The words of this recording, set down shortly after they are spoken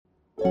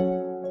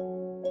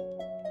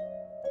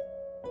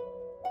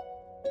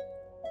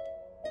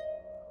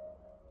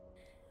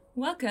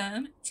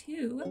Welcome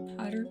to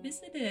Potter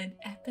Visited,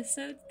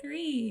 Episode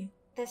 3.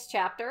 This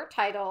chapter,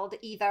 titled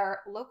either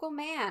Local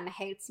Man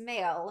Hates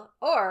Mail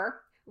or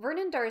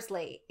Vernon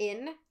Dursley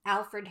in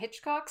Alfred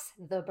Hitchcock's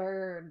The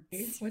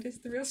Birds. What is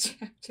the real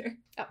chapter?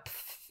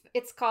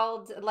 It's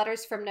called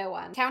Letters from No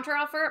One.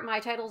 Counteroffer,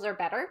 my titles are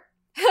better.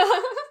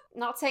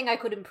 Not saying I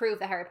could improve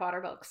the Harry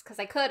Potter books, because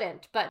I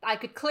couldn't, but I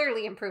could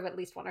clearly improve at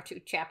least one or two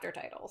chapter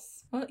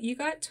titles. Well, you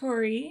got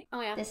Tori.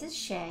 Oh yeah. This is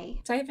Shay.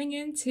 Diving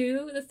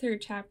into the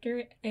third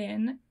chapter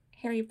in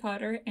Harry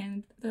Potter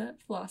and the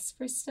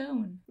Philosopher's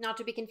Stone. Not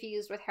to be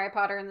confused with Harry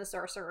Potter and the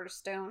Sorcerer's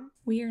Stone.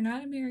 We are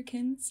not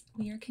Americans,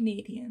 we are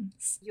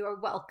Canadians. You're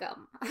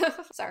welcome.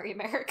 Sorry,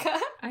 America.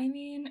 I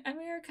mean,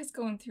 America's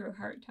going through a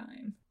hard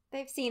time.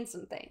 They've seen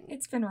some things.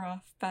 It's been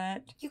rough,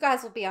 but you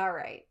guys will be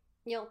alright.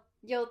 You'll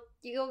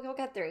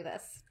get through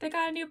this. They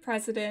got a new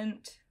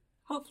president.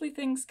 Hopefully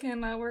things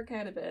can work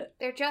out a bit.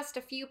 They're just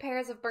a few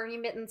pairs of Bernie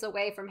mittens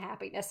away from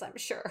happiness, I'm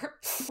sure.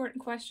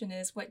 Important question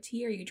is, what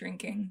tea are you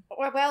drinking?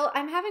 Well,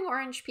 I'm having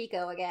orange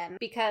pico again,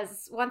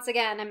 because once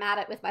again, I'm at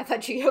it with my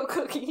Fudgio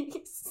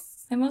cookies.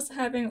 I'm also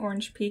having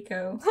orange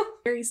pico.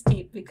 Very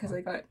steep because I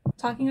got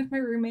talking with my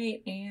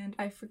roommate and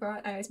I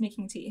forgot I was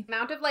making tea. The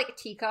amount of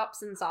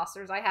teacups and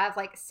saucers I have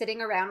sitting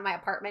around my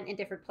apartment in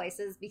different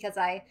places because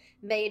I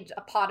made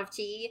a pot of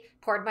tea,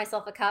 poured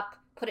myself a cup,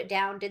 put it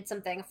down, did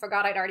something,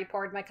 forgot I'd already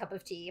poured my cup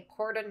of tea,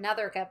 poured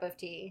another cup of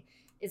tea.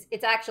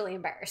 It's actually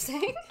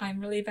embarrassing. I'm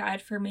really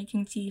bad for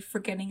making tea,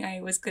 forgetting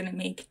I was gonna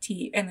make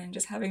tea and then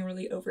just having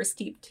really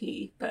oversteeped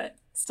tea, but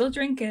still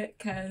drink it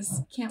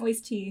because can't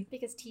waste tea.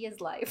 Because tea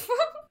is life.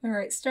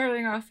 Alright,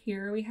 starting off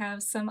here, we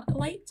have some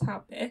light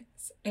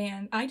topics,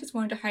 and I just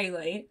wanted to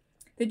highlight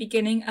the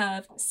beginning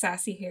of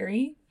Sassy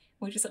Harry,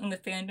 which is something the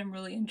fandom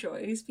really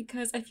enjoys,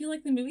 because I feel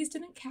like the movies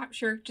didn't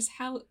capture just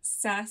how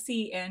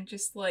sassy and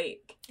just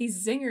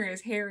these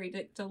zingers Harry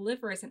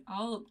delivers in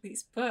all of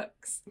these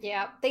books.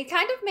 Yeah, they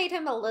kind of made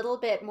him a little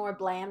bit more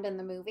bland in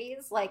the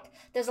movies.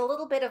 There's a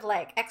little bit of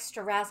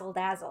extra razzle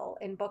dazzle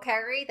in Book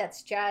Harry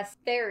that's just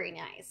very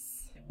nice.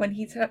 When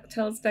he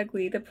tells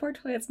Dudley, the poor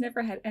toilet's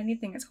never had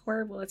anything as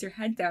horrible as your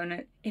head down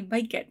it. It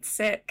might get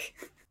sick.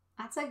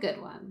 That's a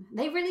good one.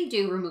 They really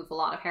do remove a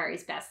lot of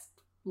Harry's best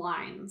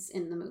lines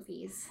in the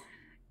movies.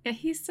 Yeah,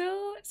 he's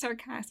so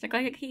sarcastic.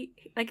 I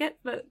get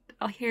that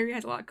Harry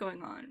has a lot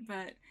going on,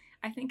 but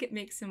I think it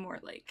makes him more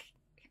like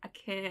a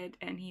kid,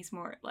 and he's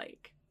more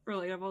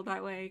relatable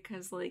that way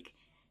because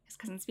his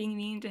cousin's being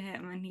mean to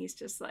him, and he's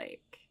just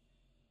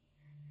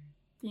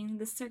being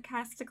this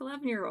sarcastic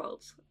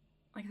 11-year-old.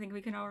 I think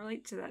we can all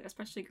relate to that,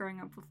 especially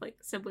growing up with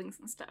siblings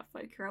and stuff.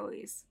 You're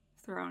always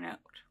throwing out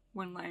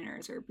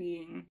one-liners or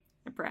being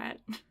a brat.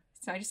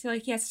 So I just feel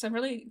he has some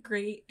really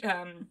great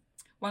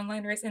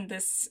one-liners in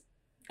this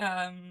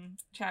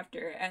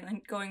chapter, and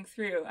then going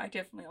through, I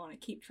definitely want to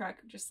keep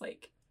track of just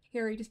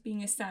Harry just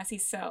being his sassy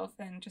self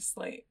and just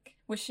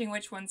wishing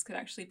which ones could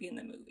actually be in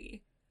the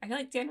movie. I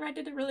feel Dan Rad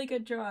did a really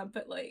good job,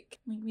 but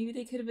maybe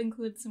they could have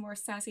included some more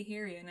sassy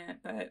Harry in it,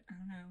 but I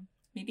don't know.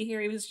 Maybe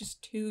Harry was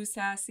just too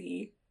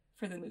sassy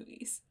for the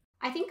movies.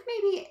 I think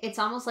maybe it's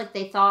almost like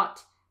they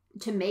thought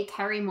to make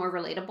Harry more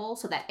relatable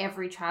so that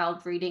every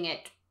child reading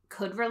it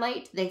could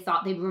relate, they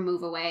thought they'd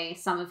remove away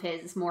some of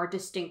his more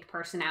distinct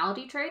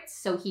personality traits,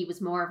 so he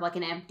was more of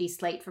an empty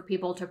slate for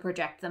people to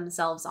project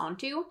themselves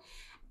onto,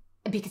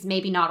 because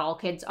maybe not all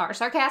kids are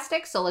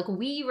sarcastic, so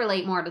we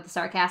relate more to the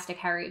sarcastic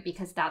Harry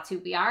because that's who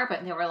we are,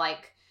 but they were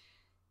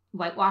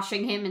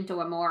whitewashing him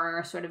into a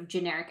more sort of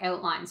generic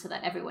outline so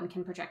that everyone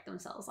can project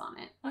themselves on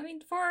it. I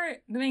mean, for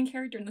the main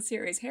character in the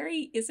series,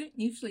 Harry isn't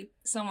usually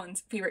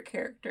someone's favorite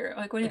character.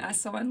 When you ask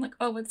someone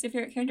oh, what's your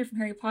favorite character from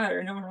Harry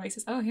Potter, no one really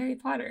says, oh, Harry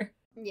Potter.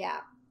 Yeah,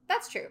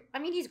 that's true. I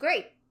mean, he's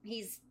great.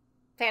 He's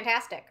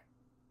fantastic.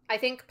 I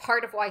think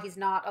part of why he's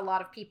not a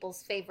lot of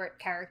people's favorite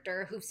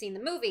character who've seen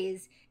the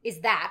movies is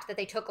that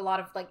they took a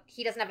lot of,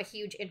 he doesn't have a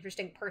huge,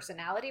 interesting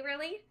personality,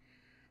 really.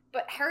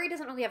 But Harry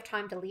doesn't really have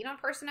time to lean on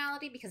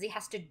personality because he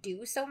has to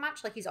do so much.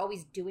 He's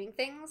always doing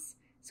things.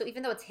 So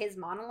even though it's his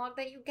monologue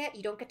that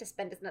you don't get to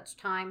spend as much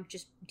time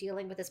just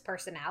dealing with his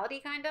personality,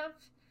 kind of.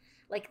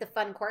 The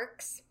fun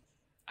quirks.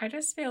 I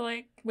just feel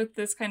with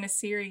this kind of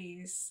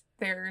series,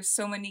 there's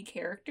so many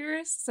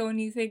characters. So when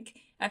you think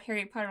of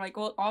Harry Potter,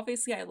 well,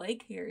 obviously I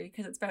like Harry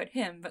because it's about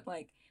him. But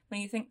when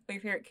you think of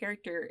your favorite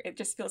character, it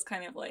just feels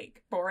kind of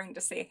boring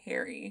to say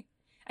Harry.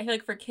 I feel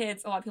for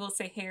kids, a lot of people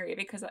say Harry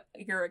because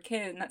you're a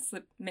kid and that's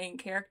the main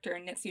character,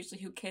 and it's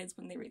usually who kids,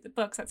 when they read the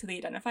books, that's who they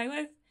identify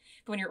with.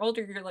 But when you're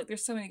older, you're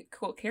there's so many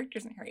cool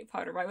characters in Harry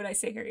Potter. Why would I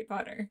say Harry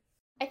Potter?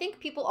 I think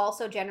people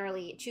also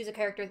generally choose a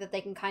character that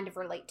they can kind of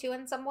relate to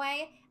in some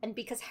way, and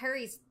because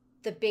Harry's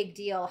the big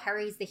deal,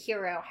 Harry's the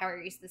hero,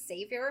 Harry's the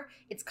savior,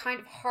 it's kind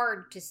of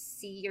hard to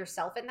see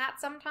yourself in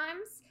that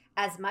sometimes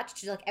as much,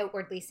 to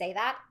outwardly say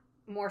that.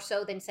 More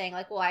so than saying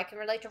well, I can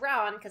relate to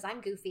Ron because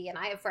I'm goofy and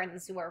I have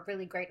friends who are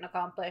really great and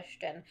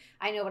accomplished and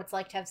I know what it's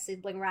like to have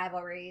sibling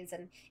rivalries,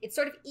 and it's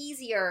sort of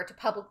easier to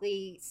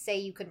publicly say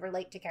you can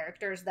relate to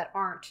characters that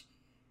aren't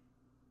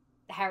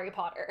Harry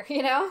Potter,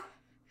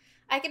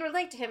 I can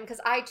relate to him because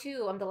I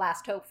too am the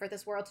last hope for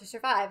this world to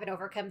survive and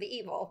overcome the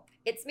evil.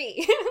 It's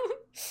me.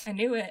 I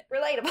knew it.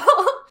 Relatable.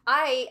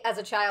 As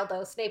a child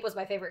though, Snape was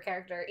my favorite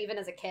character, even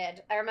as a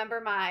kid. I remember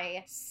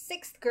my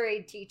 6th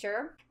grade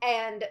teacher,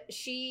 and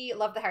she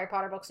loved the Harry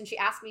Potter books, and she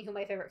asked me who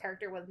my favorite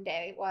character one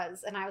day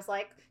was, and I was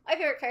like, my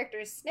favorite character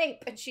is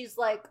Snape, and she's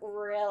like,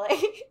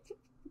 really?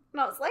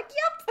 And I was like,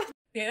 yep.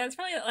 Yeah, that's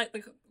probably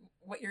like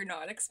what you're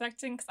not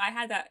expecting, because I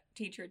had that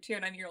teacher too,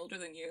 and I'm a year older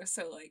than you,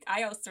 so like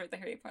I also read the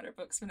Harry Potter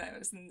books when I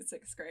was in the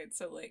 6th grade,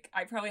 so like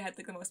I probably had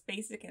like the most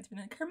basic answer,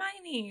 like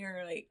Hermione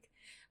or like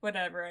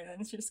whatever, and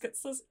then she just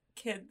gets this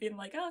kid being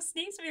like, oh,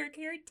 Snape's your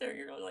character.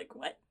 You're like,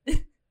 what?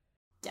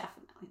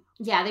 Definitely.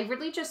 Yeah, they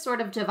really just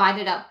sort of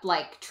divided up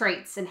like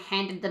traits and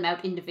handed them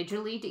out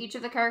individually to each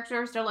of the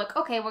characters. They're like,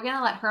 okay, we're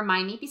gonna let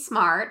Hermione be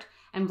smart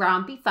and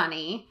Ron be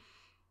funny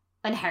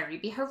and Harry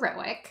be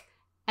heroic.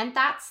 And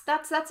that's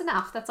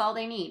enough. That's all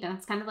they need. And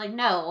it's kind of like,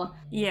 no.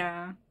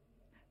 Yeah.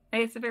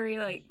 It's a very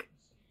like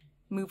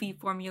movie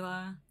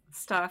formula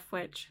stuff,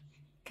 which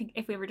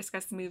if we ever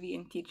discuss the movie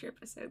in future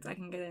episodes, I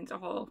can get into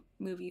whole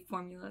movie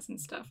formulas and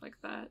stuff like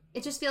that.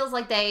 It just feels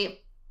like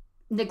they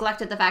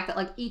neglected the fact that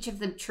like each of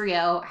the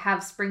trio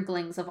have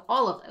sprinklings of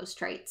all of those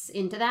traits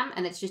into them,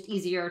 and it's just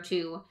easier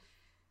to,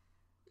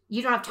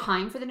 you don't have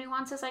time for the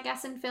nuances, I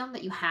guess, in film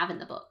that you have in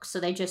the book. So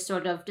they just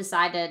sort of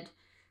decided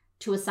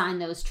to assign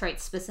those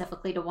traits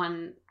specifically to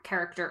one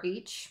character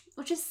each,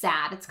 which is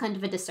sad. It's kind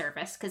of a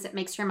disservice because it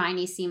makes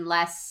Hermione seem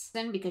less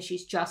than, because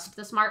she's just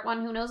the smart one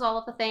who knows all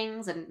of the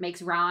things, and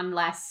makes Ron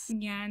less.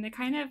 Yeah, and they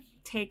kind of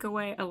take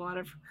away a lot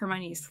of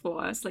Hermione's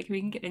flaws. Like, we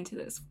can get into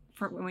this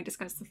for when we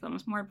discuss the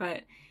films more,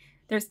 but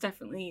there's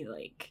definitely,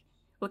 like,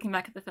 looking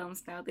back at the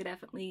films now, they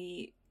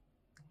definitely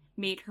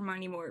made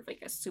Hermione more of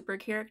like a super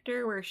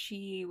character, where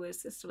she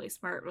was this really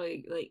smart,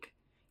 really like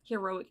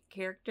heroic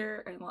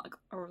character, and like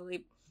a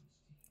really,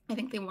 I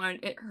think they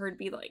wanted her to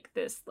be like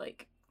this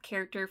like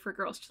character for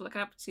girls to look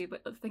up to.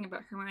 But the thing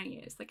about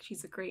Hermione is like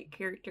she's a great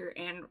character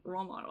and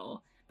role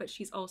model, but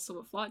she's also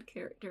a flawed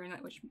character, and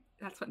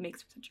that's what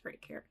makes her such a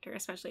great character,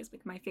 especially as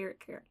like my favorite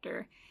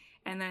character.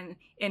 And then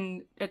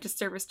in a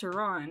disservice to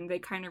Ron, they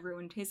kind of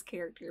ruined his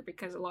character,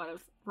 because a lot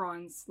of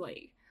Ron's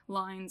like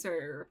lines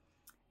or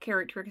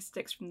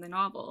characteristics from the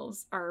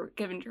novels are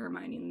given to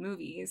Hermione in the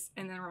movies,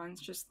 and then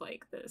Ron's just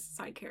like this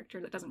side character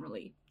that doesn't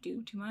really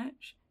do too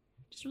much.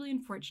 Just really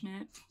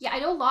unfortunate. Yeah, I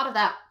know a lot of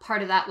that,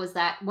 part of that was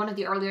that one of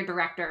the earlier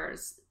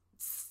directors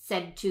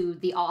said to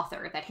the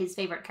author that his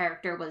favorite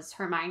character was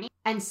Hermione.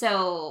 And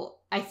so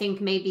I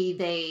think maybe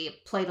they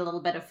played a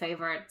little bit of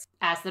favorites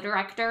as the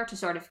director to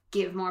sort of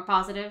give more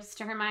positives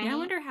to Hermione. Yeah, I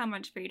wonder how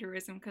much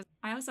favoritism, because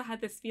I also had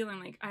this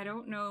feeling, like, I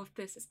don't know if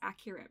this is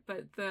accurate,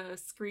 but the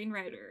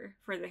screenwriter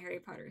for the Harry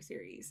Potter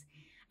series,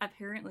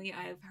 apparently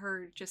I've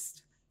heard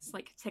just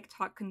like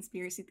TikTok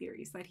conspiracy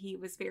theories that he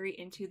was very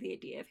into the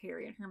idea of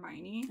Harry and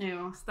Hermione.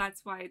 Ew. So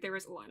that's why there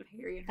was a lot of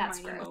Harry and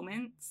Hermione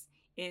moments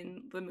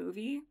in the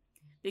movie,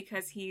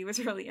 because he was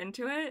really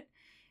into it.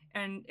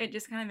 And it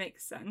just kind of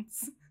makes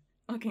sense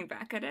looking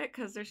back at it,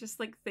 because there's just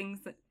like things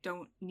that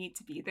don't need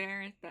to be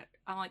there, that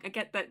I'm like, I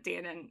get that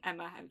Dan and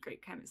Emma have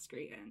great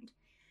chemistry and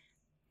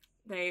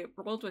they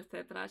rolled with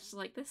it, but I was just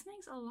like, this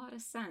makes a lot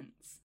of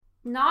sense.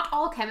 Not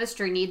all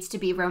chemistry needs to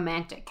be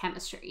romantic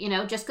chemistry, you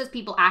know, just because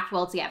people act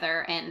well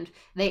together and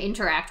they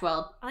interact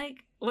well.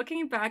 Like,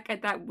 looking back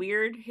at that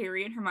weird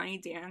Harry and Hermione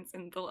dance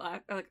in the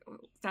like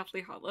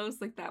Deathly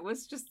Hallows, like, that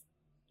was just,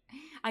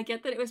 I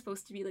get that it was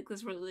supposed to be like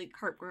this really like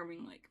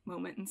heartwarming like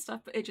moment and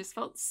stuff, but it just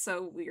felt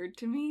so weird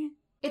to me.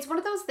 It's one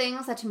of those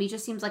things that to me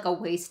just seems like a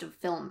waste of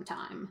film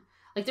time.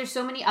 Like, there's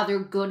so many other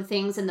good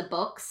things in the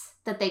books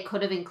that they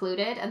could have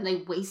included, and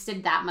they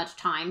wasted that much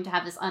time to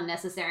have this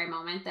unnecessary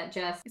moment that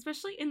just...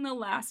 Especially in the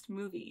last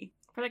movie.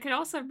 But it could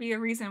also be a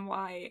reason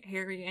why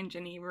Harry and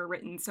Ginny were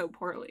written so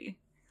poorly.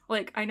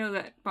 Like, I know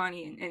that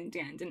Bonnie and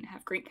Dan didn't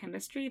have great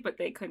chemistry, but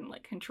they couldn't,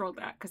 like, control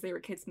that because they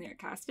were kids and they were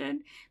casted.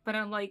 But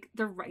I'm like,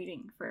 the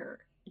writing for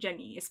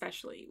Ginny,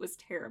 especially, was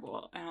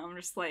terrible. And I'm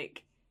just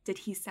like, did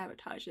he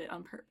sabotage it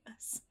on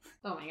purpose?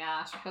 Oh my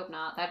gosh, I hope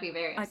not. That'd be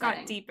very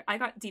upsetting. I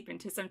got deep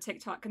into some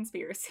TikTok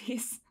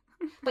conspiracies.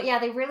 But yeah,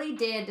 they really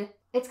did.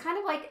 It's kind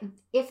of like,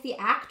 if the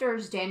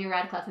actors Daniel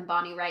Radcliffe and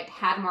Bonnie Wright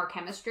had more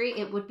chemistry,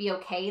 it would be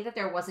okay that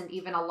there wasn't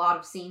even a lot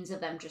of scenes of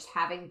them just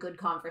having good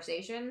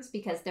conversations,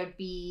 because there'd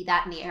be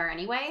that in the air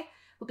anyway.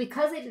 But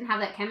because they didn't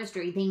have that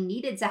chemistry, they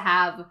needed to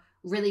have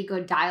really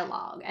good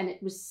dialogue, and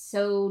it was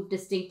so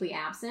distinctly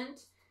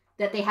absent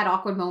that they had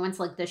awkward moments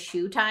like the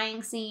shoe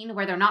tying scene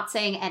where they're not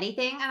saying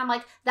anything, and I'm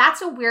like,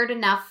 that's a weird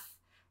enough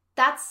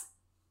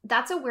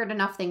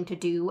thing to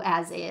do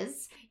as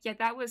is. Yeah,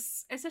 that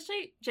was,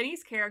 especially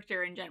Ginny's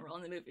character in general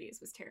in the movies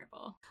was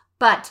terrible.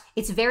 But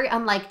it's very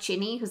unlike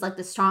Ginny, who's like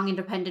the strong,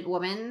 independent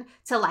woman,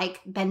 to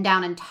like bend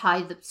down and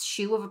tie the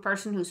shoe of a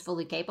person who's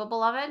fully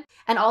capable of it.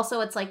 And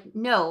also it's like,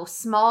 no,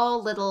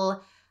 small,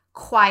 little,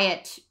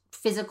 quiet,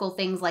 physical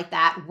things like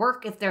that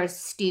work if there's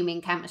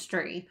steaming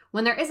chemistry.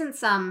 When there isn't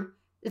some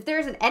If there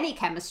isn't any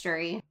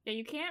chemistry. Yeah,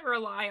 you can't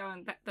rely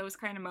on those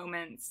kind of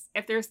moments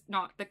if there's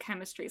not, the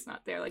chemistry's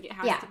not there. Like, it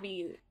has to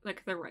be,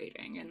 like, the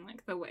writing and,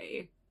 like, the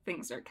way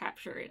things are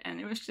captured.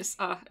 And it was just,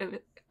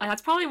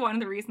 that's probably one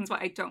of the reasons why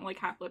I don't like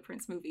Half-Blood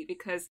Prince movie,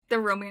 because the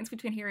romance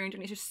between Harry and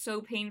Ginny is just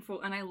so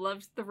painful, and I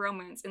loved the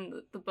romance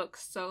in the book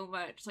so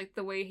much. Like,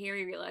 the way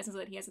Harry realizes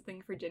that he has a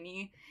thing for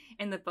Ginny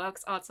in the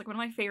books, it's, like, one of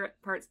my favorite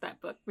parts of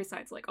that book,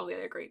 besides, like, all the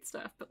other great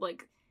stuff. But,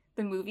 like,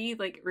 the movie,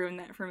 like, ruined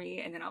that for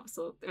me, and then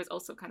also, it was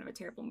also kind of a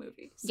terrible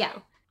movie. So. Yeah,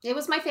 it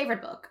was my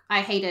favorite book.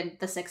 I hated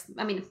the sixth,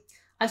 I mean,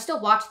 I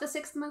still watch the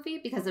sixth movie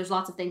because there's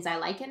lots of things I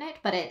like in it,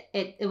 but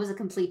it was a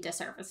complete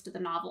disservice to the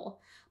novel.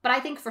 But I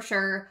think for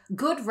sure,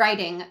 good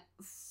writing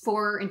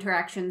for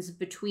interactions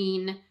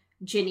between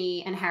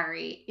Ginny and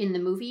Harry in the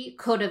movie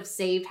could have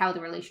saved how the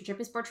relationship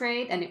is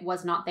portrayed, and it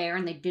was not there,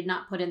 and they did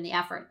not put in the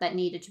effort that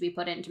needed to be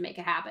put in to make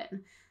it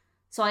happen.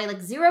 So I, like,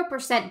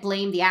 0%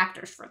 blame the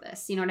actors for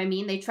this. You know what I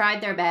mean? They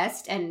tried their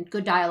best, and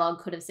good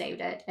dialogue could have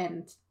saved it,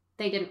 and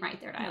they didn't write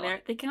their dialogue. Yeah,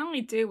 they can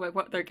only do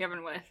what they're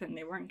given with, and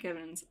they weren't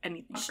given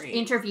anything great.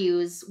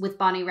 Interviews with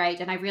Bonnie Wright,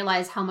 and I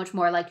realized how much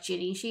more like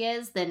Ginny she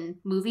is than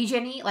movie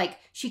Ginny. Like,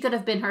 she could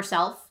have been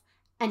herself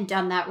and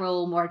done that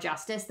role more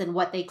justice than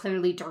what they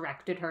clearly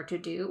directed her to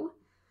do.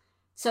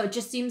 So it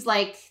just seems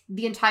like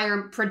the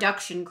entire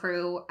production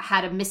crew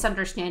had a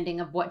misunderstanding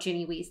of what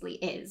Ginny Weasley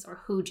is,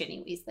 or who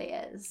Ginny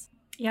Weasley is.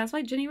 Yeah, that's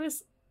why Ginny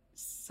was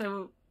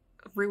so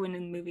ruined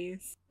in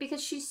movies.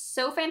 Because she's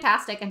so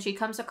fantastic, and she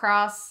comes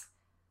across...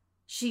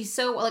 She's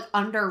so, like,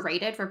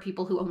 underrated for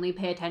people who only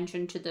pay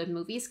attention to the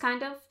movies,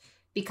 kind of,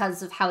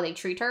 because of how they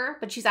treat her.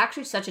 But she's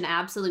actually such an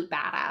absolute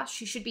badass.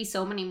 She should be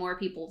so many more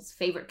people's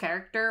favorite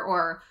character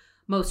or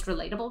most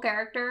relatable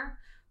character.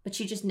 But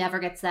she just never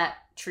gets that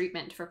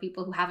treatment for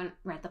people who haven't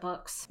read the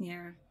books.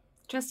 Yeah.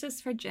 Justice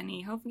for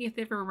Ginny. Hopefully if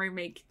they ever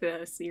remake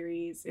the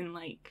series in,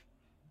 like,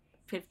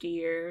 50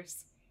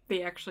 years,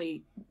 they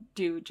actually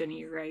do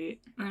Ginny right.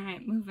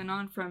 Alright, moving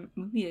on from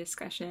movie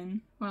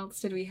discussion. What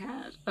else did we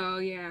have? Oh,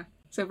 yeah.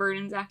 So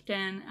Vernon's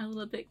acting a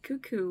little bit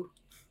cuckoo.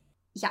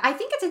 Yeah, I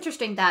think it's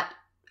interesting that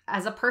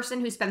as a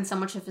person who spends so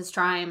much of his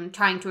time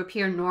trying to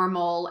appear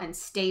normal and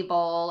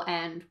stable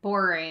and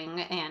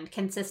boring and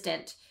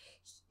consistent,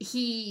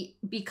 he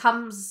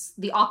becomes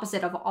the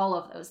opposite of all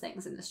of those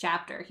things in this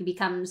chapter. He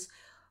becomes,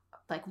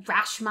 like,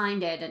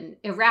 rash-minded and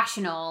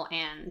irrational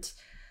and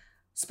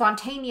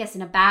spontaneous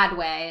in a bad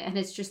way, and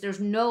it's just, there's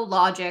no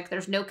logic,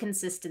 there's no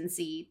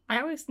consistency.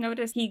 I always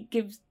notice he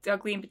gives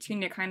Dudley and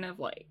Petunia kind of,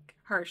 like,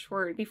 harsh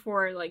word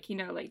before, like, you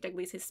know, like,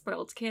 Dudley's his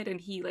spoiled kid, and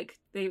he, like,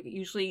 they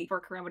usually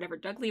work around whatever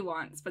Dudley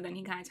wants, but then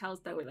he kind of tells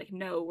Dudley, like,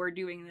 no, we're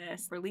doing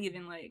this, we're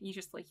leaving, like, you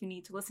just, like, you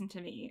need to listen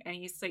to me. And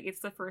he's, like,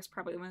 it's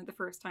probably one of the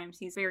first times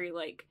he's very,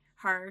 like,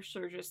 harsh,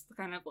 or just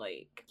kind of,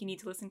 like, you need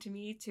to listen to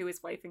me to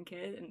his wife and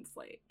kid. And it's,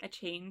 like, a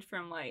change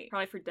from, like,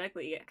 probably for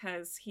Dudley,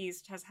 because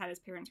has had his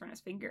parents run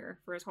his finger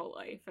for his whole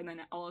life, and then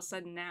all of a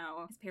sudden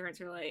now his parents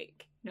are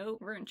like, nope,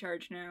 we're in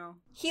charge now.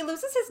 He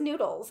loses his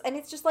noodles, and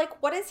it's just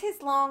like, what is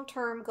his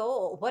long-term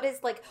goal? What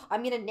is, like,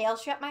 I'm gonna nail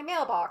shut my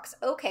mailbox.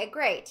 Okay,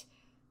 great.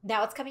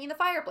 Now it's coming in the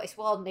fireplace.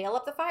 Well, I'll nail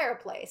up the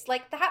fireplace.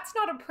 Like, that's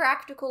not a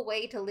practical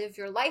way to live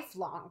your life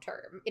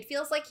long-term. It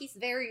feels like he's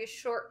very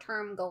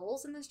short-term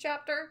goals in this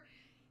chapter,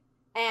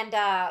 and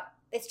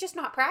it's just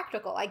not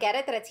practical. I get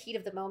it that it's heat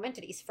of the moment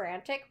and he's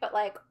frantic, but,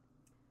 like,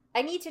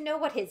 I need to know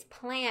what his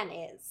plan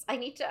is. I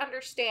need to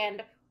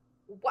understand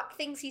what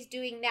things he's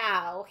doing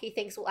now he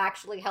thinks will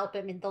actually help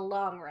him in the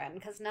long run,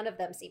 because none of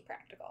them seem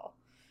practical.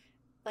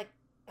 Like,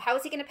 how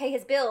is he going to pay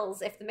his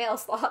bills if the mail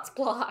slot's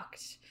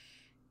blocked?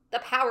 The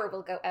power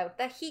will go out.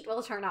 The heat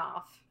will turn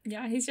off.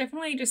 Yeah, he's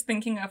definitely just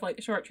thinking of,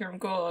 like, short-term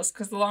goals,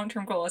 because the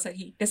long-term goal is that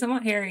he doesn't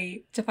want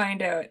Harry to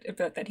find out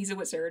about that he's a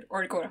wizard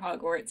or to go to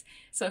Hogwarts.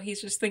 So he's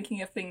just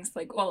thinking of things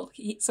like, well,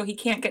 so he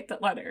can't get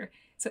that letter.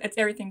 So it's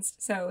everything,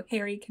 so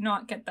Harry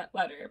cannot get that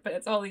letter. But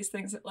it's all these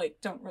things that, like,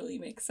 don't really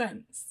make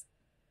sense.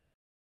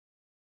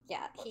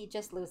 Yeah, he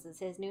just loses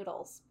his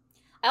noodles.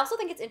 I also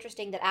think it's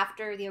interesting that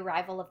after the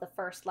arrival of the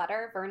first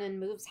letter, Vernon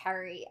moves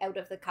Harry out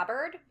of the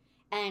cupboard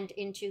and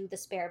into the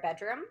spare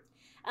bedroom.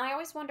 And I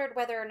always wondered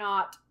whether or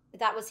not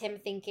that was him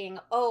thinking,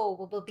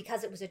 oh, well,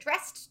 because it was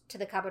addressed to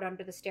the cupboard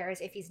under the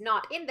stairs, if he's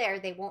not in there,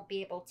 they won't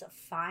be able to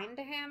find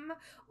him.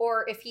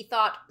 Or if he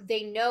thought,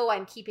 they know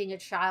I'm keeping a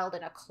child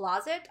in a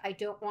closet. I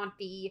don't want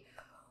the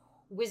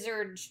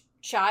wizard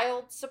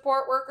child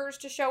support workers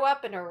to show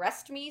up and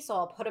arrest me, so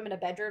I'll put him in a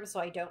bedroom so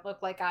I don't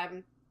look like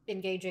I'm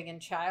engaging in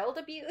child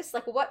abuse.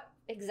 Like, what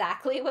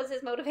exactly was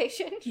his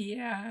motivation?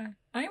 Yeah.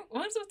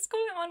 What's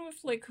going on with,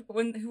 like,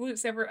 who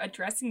was ever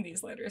addressing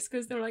these letters?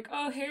 Because they're like,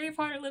 oh, Harry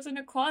Potter lives in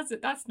a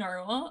closet, that's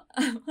normal.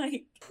 I'm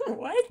like,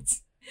 what?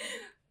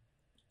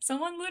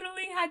 Someone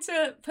literally had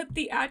to put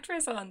the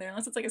address on there,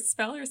 unless it's like a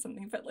spell or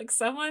something, but, like,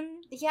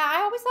 someone... Yeah,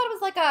 I always thought it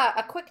was like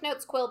a Quick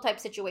Notes quill type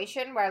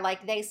situation where,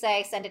 like, they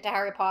say send it to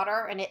Harry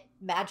Potter, and it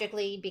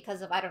magically,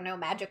 because of, I don't know,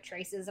 magic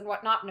traces and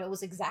whatnot,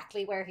 knows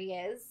exactly where he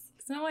is.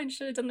 Someone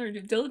should have done their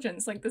due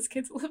diligence. Like, this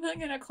kid's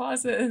living in a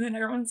closet, and then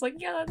everyone's like,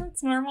 yeah,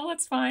 that's normal,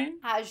 that's fine.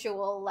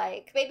 Casual,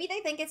 like, maybe they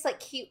think it's like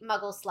cute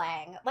muggle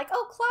slang. Like,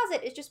 oh,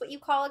 closet is just what you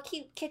call a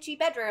cute, kitschy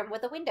bedroom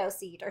with a window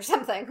seat or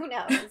something. Who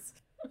knows?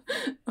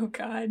 Oh,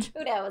 God.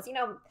 Who knows? You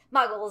know,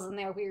 muggles and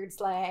their weird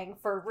slang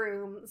for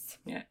rooms.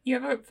 Yeah, you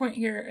have a point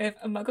here. If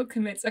a muggle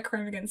commits a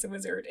crime against a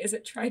wizard, is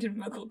it tried in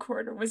muggle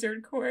court or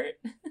wizard court?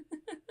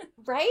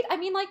 Right? I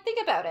mean, like, think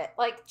about it.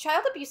 Like,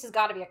 child abuse has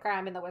got to be a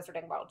crime in the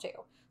wizarding world, too.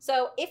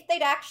 So, if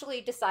they'd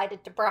actually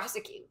decided to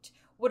prosecute,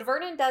 would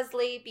Vernon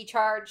Dursley be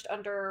charged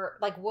under,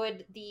 like,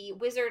 would the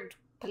wizard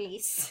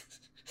police,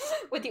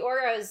 would the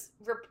Auras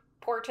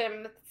report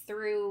him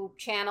through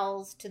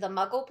channels to the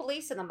muggle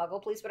police, and the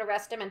muggle police would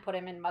arrest him and put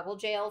him in muggle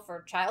jail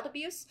for child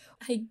abuse?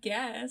 I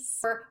guess.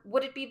 Or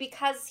would it be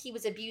because he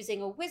was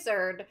abusing a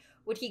wizard,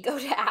 would he go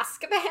to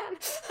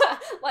Azkaban?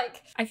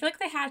 Like, I feel like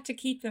they had to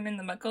keep him in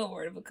the muggle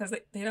world because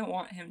they don't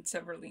want him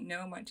to really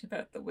know much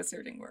about the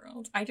wizarding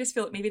world. I just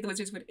feel like maybe the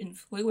wizards would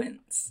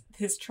influence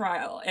his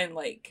trial and,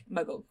 like,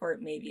 muggle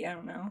court, maybe. I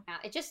don't know. yeah,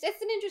 it's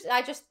an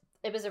interesting,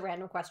 it was a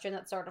random question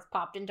that sort of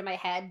popped into my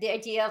head. The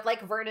idea of,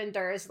 like, Vernon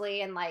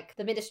Dursley and, like,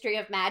 the Ministry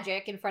of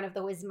Magic in front of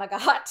the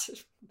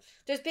Wismagot.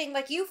 Just being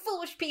like, you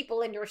foolish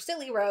people in your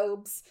silly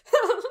robes.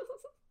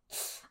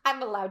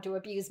 I'm allowed to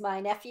abuse my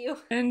nephew.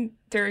 And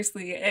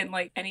Dursley in,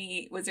 like,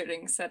 any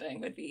wizarding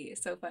setting would be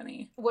so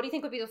funny. What do you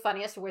think would be the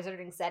funniest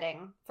wizarding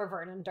setting for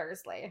Vernon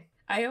Dursley?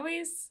 I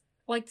always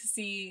like to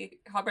see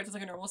Hogwarts as,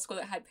 like, a normal school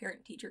that had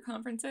parent-teacher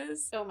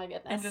conferences. Oh my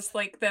goodness. And just,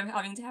 like, them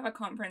having to have a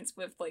conference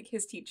with, like,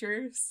 his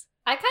teachers.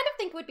 I kind of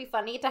think it would be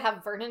funny to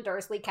have Vernon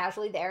Dursley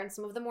casually there in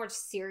some of the more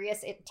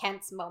serious,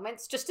 intense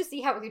moments, just to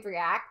see how he'd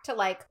react to,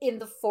 like, in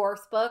the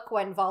fourth book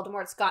when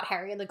Voldemort's got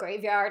Harry in the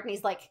graveyard and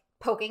he's, like,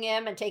 poking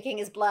him and taking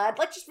his blood.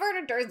 Like, just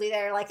Vernon Dursley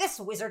there, like, this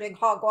wizarding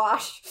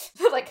hogwash.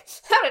 Like,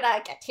 how did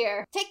I get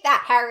here? Take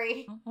that,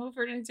 Harry. Oh,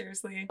 Vernon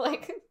Dursley.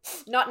 Like,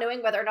 not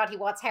knowing whether or not he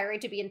wants Harry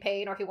to be in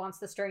pain or he wants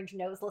the strange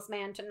noseless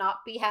man to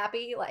not be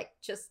happy. Like,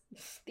 just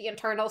the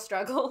internal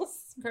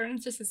struggles.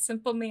 Vernon's just a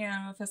simple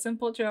man with a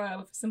simple job,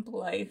 with a simple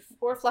life.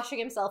 Or flushing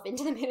himself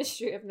into the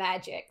Ministry of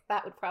Magic.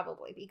 That would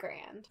probably be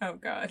grand. Oh,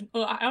 God.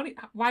 Well, I don't.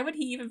 Why would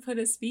he even put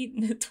his feet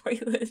in the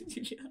toilet?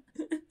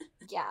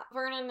 Yeah,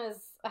 Vernon is.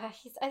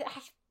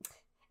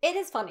 It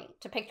is funny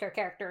to picture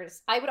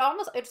characters.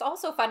 It's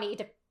also funny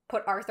to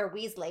put Arthur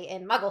Weasley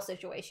in Muggle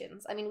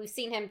situations. I mean, we've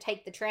seen him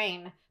take the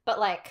train, but,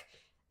 like,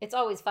 it's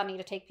always funny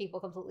to take people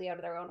completely out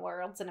of their own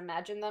worlds and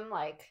imagine them.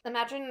 Like,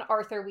 imagine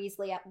Arthur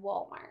Weasley at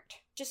Walmart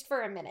just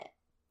for a minute.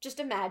 Just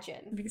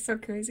imagine. It'd be so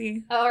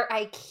crazy. Or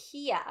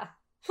IKEA.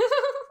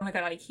 Oh my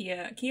god,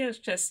 IKEA. IKEA is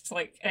just,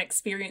 like, an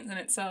experience in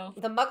itself.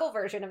 The Muggle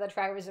version of the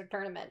Triwizard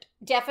Tournament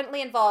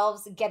definitely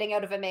involves getting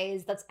out of a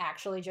maze that's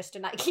actually just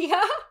an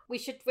IKEA. We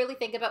should really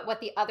think about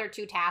what the other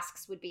two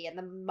tasks would be in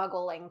the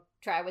Muggling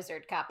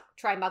Triwizard Cup.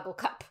 Tri-Muggle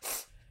Cup.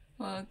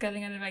 Well,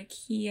 getting out of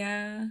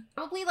IKEA.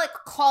 Probably, like,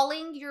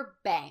 calling your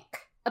bank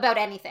about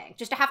anything.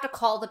 Just to have to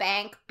call the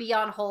bank, be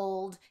on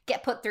hold,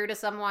 get put through to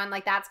someone.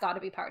 Like, that's got to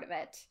be part of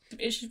it.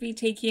 It should be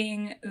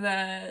taking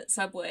the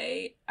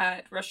subway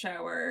at rush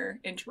hour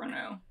in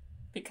Toronto,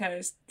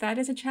 because that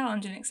is a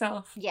challenge in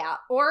itself. Yeah.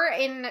 Or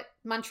in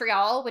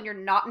Montreal, when you're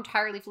not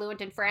entirely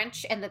fluent in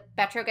French and the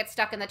metro gets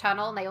stuck in the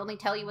tunnel and they only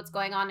tell you what's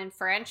going on in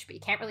French, but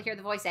you can't really hear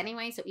the voice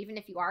anyway, so even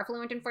if you are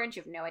fluent in French,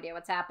 you have no idea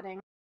what's happening.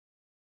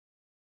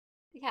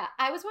 Yeah,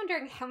 I was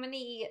wondering how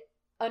many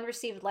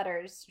unreceived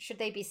letters should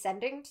they be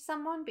sending to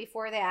someone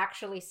before they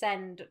actually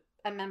send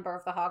a member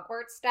of the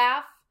Hogwarts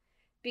staff?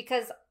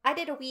 Because I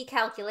did a wee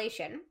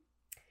calculation,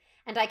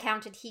 and I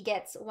counted he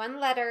gets 1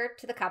 letter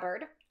to the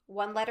cupboard,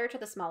 1 letter to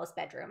the smallest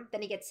bedroom,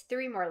 then he gets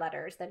 3 more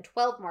letters, then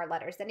 12 more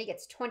letters, then he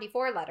gets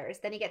 24 letters,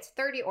 then he gets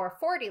 30 or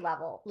 40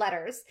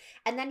 letters,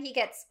 and then he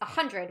gets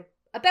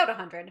about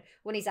 100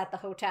 when he's at the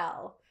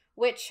hotel,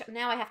 which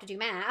now I have to do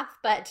math,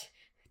 but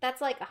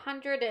that's like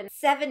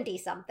 170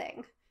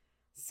 something.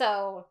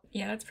 So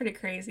yeah, that's pretty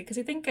crazy, because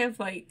you think of,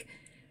 like,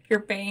 your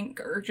bank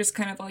or just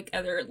kind of, like,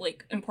 other,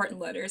 like, important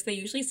letters, they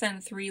usually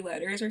send 3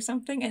 letters or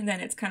something, and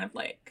then it's kind of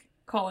like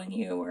calling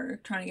you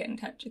or trying to get in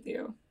touch with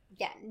you.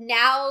 Yeah,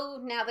 now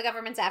the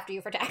government's after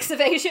you for tax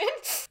evasion.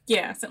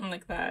 Yeah, something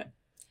like that.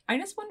 I'm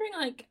just wondering,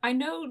 like, I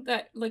know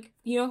that, like,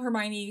 you know,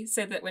 Hermione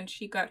said that when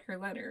she got her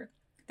letter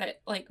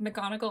that, like,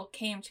 McGonagall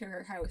came to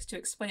her house to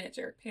explain it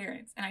to her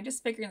parents, and I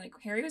just figured, like,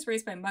 Harry was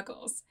raised by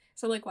Muggles,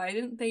 so, like, why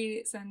didn't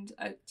they send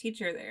a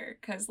teacher there?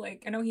 Because,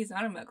 like, I know he's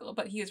not a Muggle,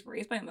 but he was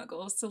raised by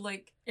Muggles, so,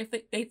 like, if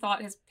they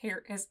thought his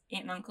aunt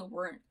and uncle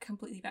weren't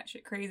completely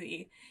batshit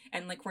crazy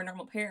and, like, were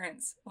normal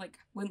parents, like,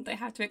 wouldn't they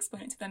have to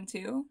explain it to them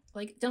too?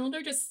 Like,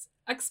 Dumbledore just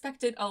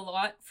expected a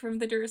lot from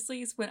the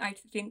Dursleys when I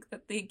think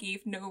that they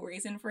gave no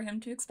reason for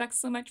him to expect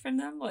so much from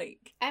them.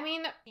 Like, I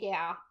mean,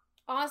 yeah.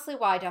 Honestly,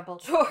 why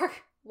Dumbledore?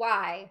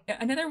 Why?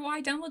 Another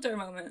why Dumbledore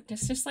moment.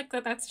 It's just like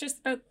that's just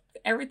about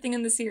everything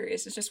in the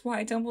series. It's just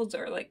why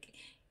Dumbledore, like,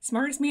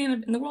 smartest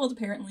man in the world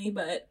apparently,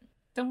 but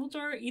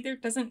Dumbledore either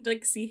doesn't,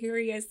 like, see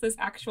Harry as this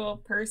actual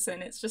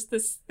person. It's just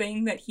this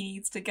thing that he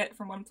needs to get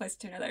from one place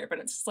to another. But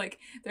it's just like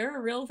there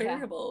are real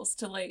variables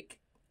to, like,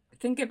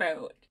 think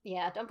about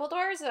Yeah,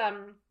 Dumbledore's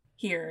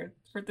here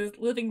for the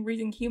living,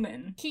 breathing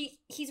human.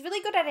 he's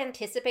really good at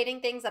anticipating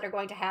things that are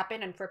going to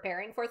happen and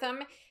preparing for them.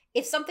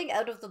 If something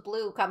out of the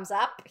blue comes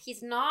up,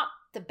 he's not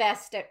the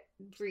best at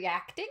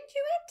reacting to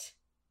it,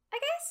 I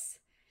guess.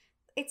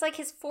 It's like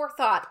his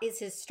forethought is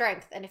his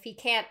strength, and if he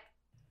can't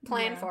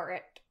plan for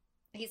it,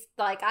 he's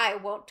like, I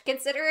won't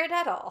consider it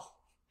at all.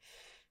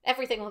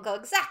 Everything will go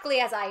exactly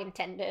as I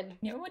intended.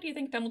 Yeah, what do you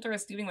think Dumbledore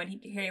was doing when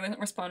he wasn't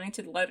responding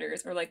to the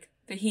letters, or like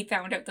that he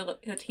found out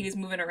that he was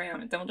moving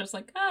around, and Dumbledore's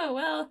like, oh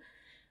well,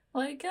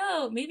 like,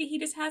 oh, maybe he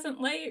just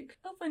hasn't like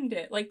opened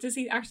it. Like, does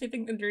he actually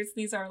think the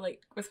Dursleys are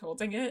like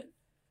withholding it,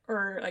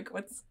 or like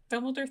what's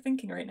Dumbledore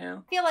thinking right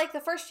now? I feel like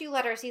the first few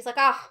letters, he's like,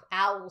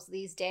 owls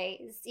these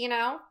days, you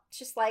know? It's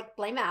just like,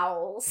 blame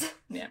owls.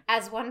 Yeah.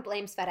 As one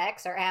blames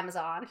FedEx or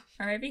Amazon.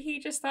 Or maybe he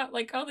just thought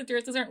like, oh, the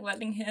Dursleys aren't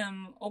letting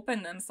him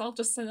open them, so I'll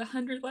just send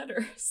 100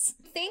 letters.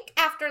 I think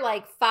after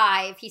like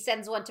 5, he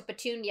sends one to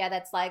Petunia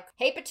that's like,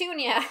 hey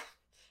Petunia,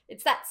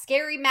 it's that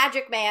scary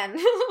magic man.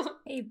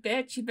 Hey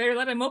bitch, you better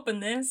let him open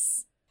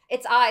this.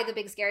 It's I, the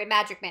big scary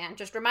magic man,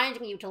 just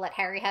reminding you to let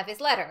Harry have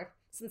his letter.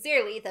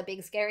 Sincerely, the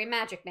big scary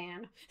magic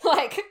man.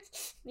 Like,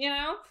 you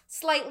know,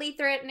 slightly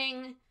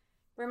threatening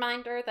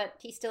reminder that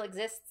he still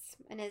exists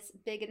and is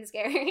big and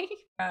scary.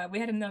 We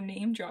had a no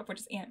name drop, which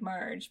is Aunt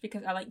Marge,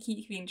 because I like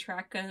keeping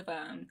track of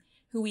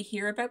who we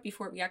hear about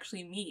before we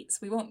actually meet. So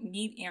we won't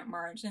meet Aunt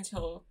Marge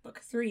until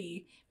book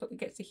 3, but we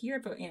get to hear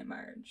about Aunt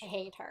Marge. I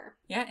hate her.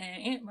 Yeah,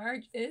 and Aunt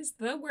Marge is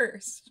the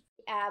worst.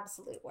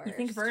 Absolute worst. You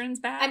think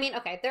Vernon's bad? I mean,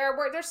 okay,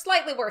 there's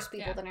slightly worse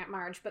people than Aunt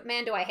Marge, but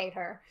man, do I hate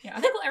her. Yeah,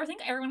 I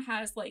think everyone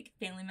has like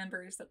family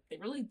members that they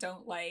really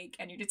don't like,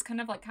 and you just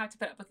kind of like have to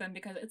put up with them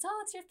because it's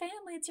your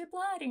family, it's your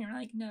blood, and you're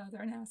like, no,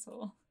 they're an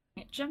asshole.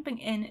 Jumping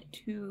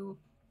into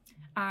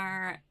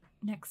our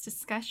next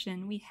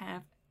discussion, we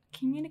have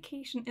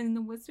communication in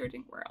the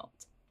wizarding world.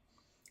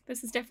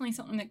 This is definitely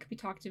something that could be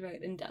talked about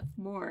in depth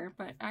more,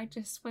 but I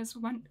just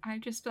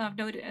have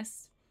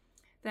noticed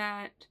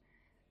that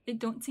they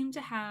don't seem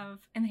to have,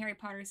 in the Harry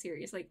Potter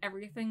series, like,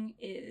 everything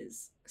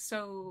is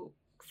so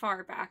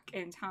far back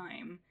in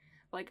time.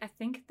 Like, I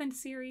think the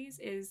series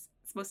is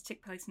supposed to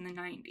take place in the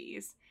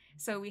 90s.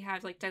 So we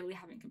have, like, Dudley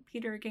having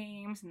computer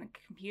games and the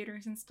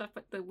computers and stuff,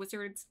 but the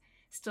wizards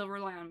still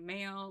rely on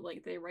mail.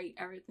 Like, they write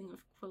everything with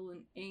quill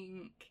and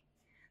ink.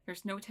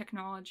 There's no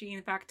technology.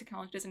 In fact,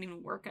 technology doesn't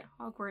even work at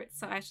Hogwarts.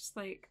 So I was just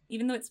like,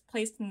 even though it's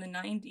placed in the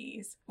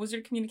 90s,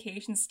 wizard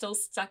communication's still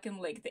stuck in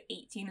like the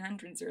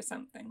 1800s or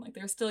something. Like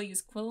they still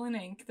use quill and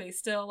ink. They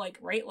still like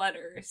write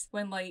letters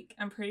when like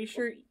I'm pretty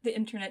sure the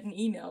internet and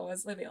email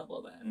was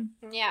available then.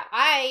 Yeah,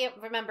 I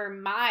remember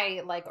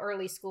my like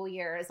early school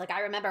years. Like I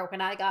remember when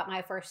I got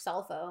my first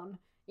cell phone,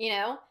 you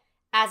know?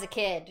 As a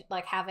kid,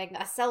 like having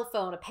a cell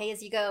phone, a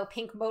pay-as-you-go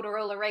pink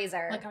Motorola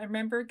Razr. Like I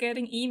remember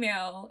getting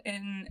email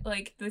in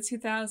like the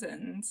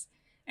 2000s,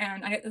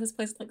 and I get this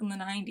place like in the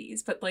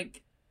 90s, but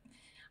like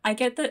I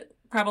get that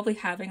probably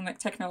having like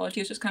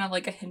technology is just kind of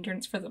like a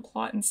hindrance for the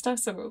plot and stuff,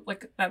 so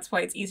like that's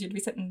why it's easier to be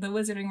set in the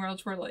wizarding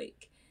world where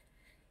like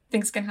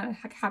things can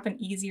happen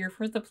easier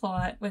for the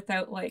plot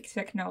without like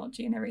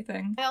technology and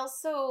everything. I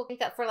also think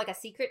that for like a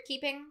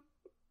secret-keeping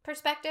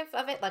perspective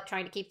of it, like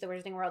trying to keep the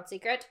wizarding world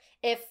secret,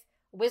 if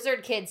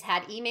wizard kids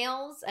had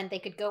emails and they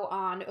could go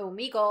on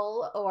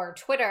Omegle or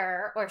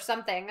Twitter or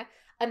something,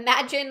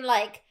 imagine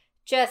like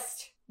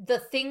just the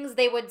things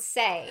they would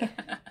say.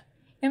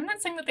 I'm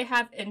not saying that they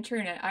have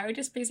internet. I would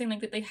just be saying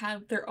like that they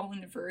have their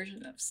own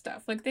version of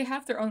stuff. Like they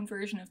have their own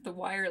version of the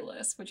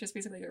wireless, which is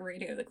basically a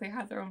radio. Like they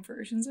have their own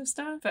versions of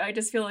stuff. But I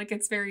just feel like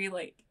it's very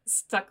like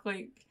stuck.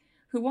 Like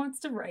who wants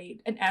to write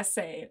an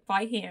essay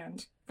by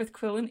hand with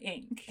quill and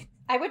ink?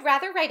 I would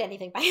rather write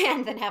anything by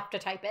hand than have to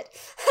type it.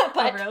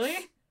 But, oh really?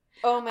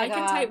 Oh my god. I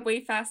can type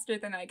way faster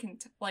than I can,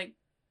 like,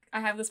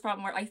 I have this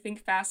problem where I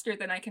think faster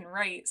than I can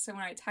write, so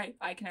when I type,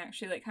 I can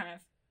actually, like, kind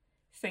of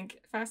think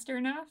faster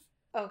enough.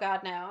 Oh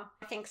god, no.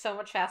 I think so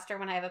much faster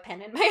when I have a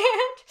pen in my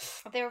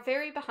hand. They're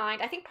very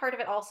behind. I think part of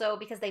it also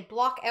because they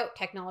block out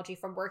technology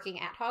from working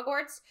at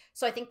Hogwarts,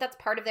 so I think that's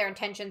part of their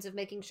intentions of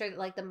making sure that,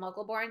 like, the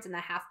Muggleborns and the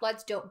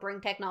Half-Bloods don't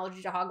bring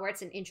technology to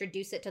Hogwarts and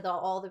introduce it to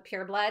all the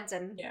purebloods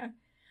and... Yeah.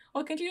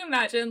 Well, could you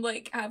imagine,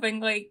 like, having,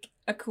 like,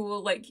 a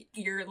cool, like,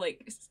 your,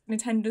 like,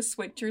 Nintendo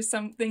Switch or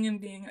something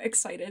and being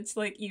excited to,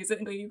 like, use it,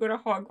 and you go to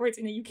Hogwarts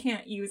and you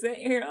can't use it,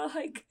 you're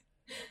like,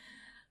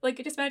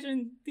 just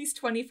imagine these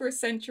 21st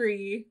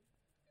century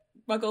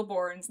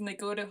Muggleborns, and they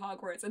go to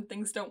Hogwarts and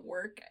things don't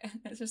work, and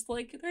it's just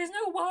like, there's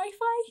no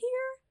Wi-Fi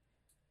here?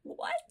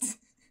 What?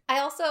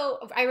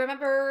 I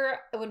remember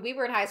when we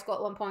were in high school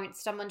at one point,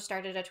 someone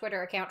started a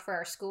Twitter account for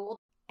our school.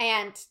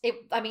 And it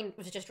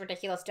was just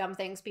ridiculous, dumb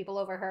things people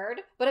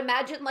overheard. But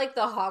imagine, like,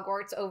 the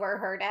Hogwarts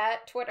overheard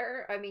at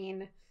Twitter. I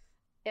mean,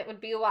 it would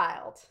be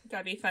wild.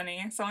 That'd be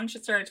funny. Someone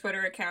should start a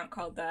Twitter account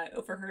called that,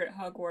 Overheard at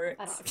Hogwarts.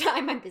 I don't have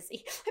time, I'm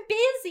busy. I'm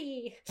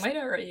busy! Might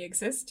already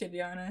exist, to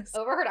be honest.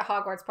 Overheard at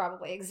Hogwarts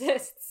probably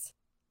exists.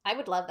 I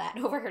would love that,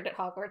 Overheard at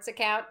Hogwarts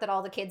account that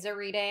all the kids are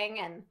reading,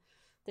 and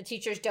the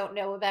teachers don't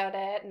know about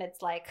it, and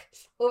it's like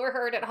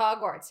overheard at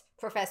Hogwarts,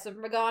 Professor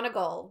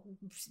McGonagall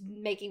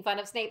making fun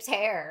of Snape's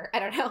hair. I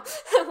don't know.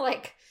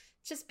 Like,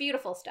 just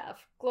beautiful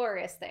stuff,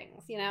 glorious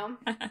things, you know.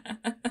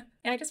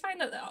 Yeah, I just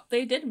find that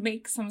they did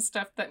make some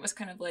stuff that was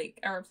kind of like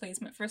a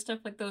replacement for stuff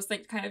like those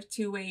like kind of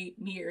two-way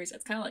mirrors.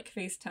 It's kind of like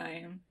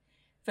FaceTime,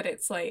 but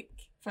it's like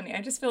funny.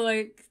 I just feel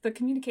like the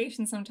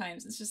communication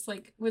sometimes it's just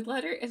like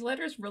is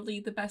letters really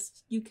the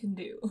best you can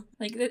do?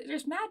 Like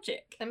there's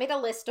magic. I made a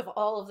list of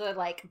all of the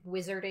like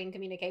wizarding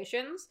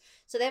communications.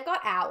 So they've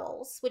got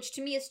owls, which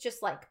to me is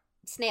just like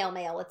snail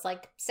mail. It's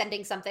like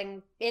sending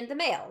something in the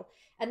mail.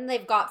 And then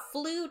they've got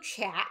Flu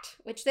Chat,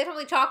 which they don't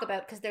really talk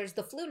about because there's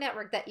the Flu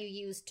network that you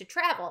use to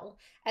travel.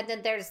 And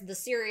then there's the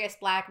Sirius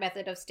Black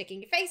method of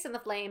sticking your face in the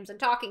flames and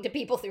talking to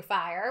people through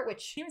fire,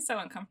 which Seems so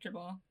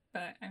uncomfortable,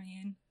 but I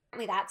mean,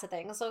 apparently that's a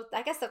thing. So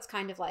I guess that's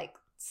kind of like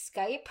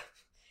Skype.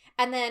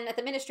 And then at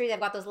the ministry, they've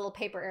got those little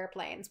paper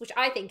airplanes, which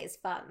I think is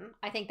fun.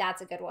 I think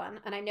that's a good one.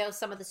 And I know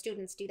some of the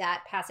students do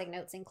that, passing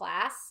notes in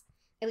class.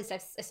 At least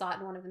I saw it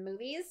in one of the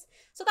movies.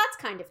 So that's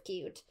kind of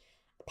cute.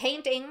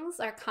 Paintings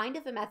are kind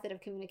of a method of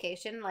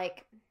communication.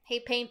 Like, hey,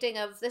 painting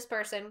of this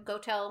person, go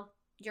tell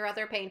your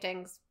other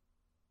paintings.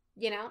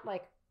 You know,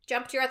 like,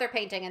 jump to your other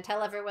painting and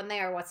tell everyone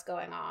there what's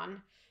going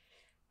on.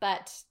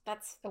 But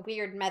that's a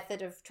weird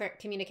method of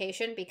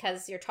communication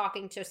because you're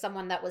talking to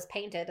someone that was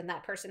painted and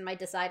that person might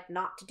decide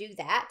not to do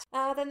that.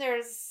 Then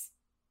there's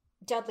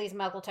Dudley's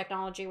Muggle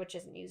technology, which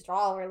isn't used at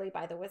all really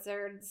by the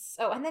wizards.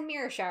 Oh, and then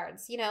mirror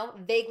shards, you know,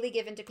 vaguely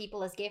given to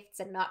people as gifts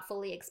and not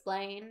fully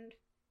explained.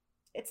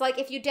 It's like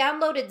if you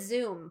downloaded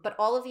Zoom, but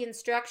all of the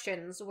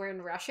instructions were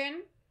in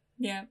Russian.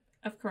 Yeah,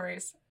 of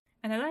course.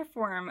 Another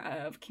form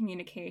of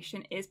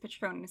communication is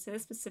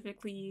Patronuses,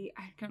 specifically,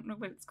 I don't know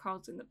what it's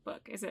called in the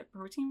book. Is it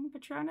Protein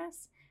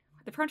Patronus?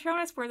 The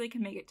Patronus where they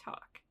can make it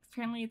talk.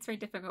 Apparently it's very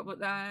difficult,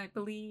 but I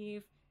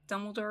believe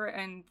Dumbledore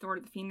and the Order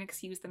of the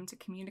Phoenix use them to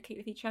communicate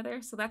with each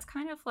other. So that's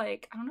kind of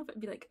like, I don't know if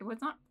it'd be like, it was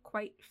not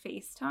quite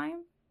FaceTime,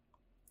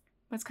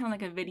 but it's kind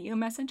of like a video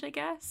message, I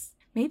guess.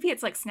 Maybe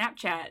it's like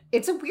Snapchat.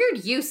 It's a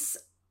weird use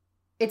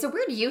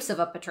of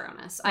a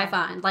Patronus, I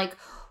find. Like,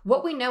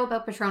 what we know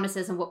about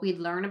Patronuses and what we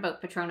learn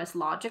about Patronus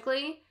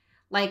logically,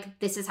 like,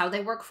 this is how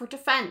they work for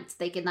defense.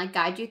 They can, like,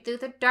 guide you through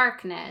the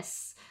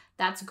darkness.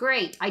 That's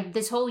great.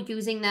 This whole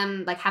using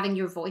them, like, having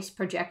your voice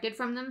projected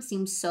from them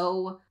seems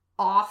so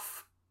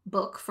off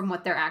book from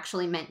what they're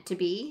actually meant to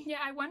be. Yeah,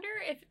 I wonder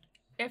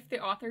if the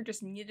author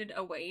just needed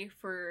a way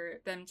for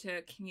them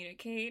to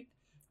communicate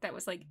that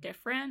was, like,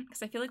 different.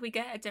 Because I feel like we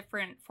get a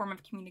different form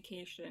of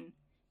communication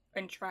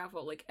and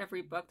travel. Like,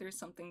 every book there's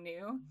something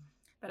new.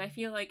 But I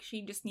feel like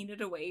she just needed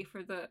a way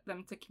for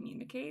them to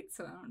communicate.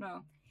 So I don't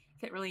know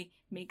if it really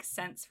makes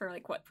sense for,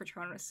 like, what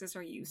Patronuses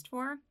are used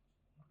for.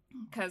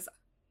 Because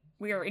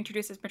we are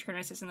introduced as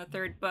Patronuses in the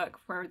third book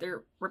where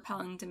they're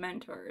repelling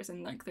Dementors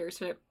and, like,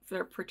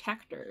 they're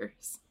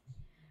protectors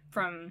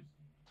from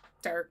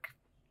dark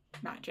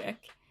magic.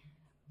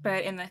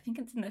 But I think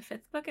it's in the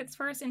fifth book it's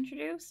first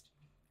introduced,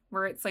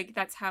 where it's like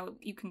that's how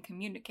you can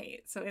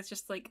communicate. So it's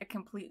just like a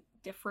complete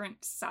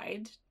different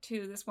side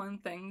to this one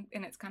thing,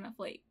 and it's kind of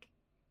like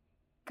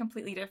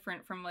completely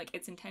different from like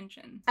its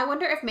intention. I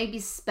wonder if maybe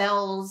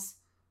spells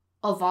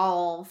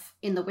evolve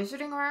in the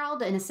wizarding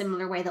world in a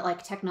similar way that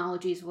like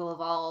technologies will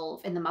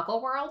evolve in the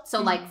Muggle world.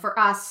 So like for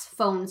us,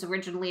 phones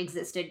originally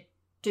existed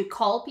to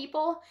call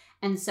people,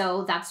 and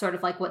so that's sort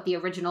of like what the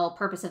original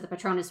purpose of the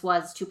Patronus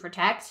was, to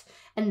protect.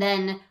 And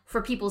then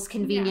for people's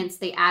convenience,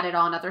 they added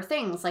on other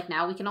things. Like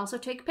now we can also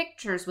take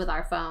pictures with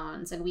our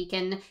phones, and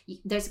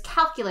there's a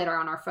calculator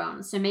on our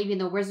phones. So maybe in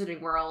the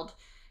wizarding world,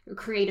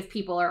 creative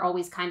people are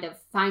always kind of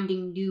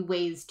finding new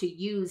ways to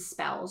use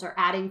spells or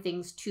adding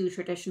things to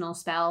traditional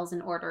spells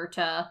in order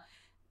to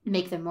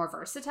make them more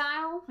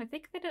versatile. I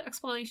think that the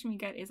explanation we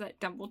get is that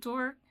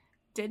Dumbledore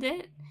did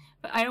it,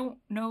 but I don't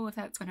know if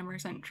that's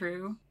 100%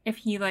 true. If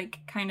he like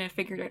kind of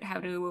figured out how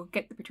to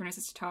get the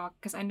Patronuses to talk,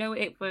 because I know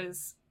it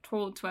was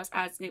told to us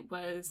as it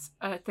was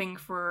a thing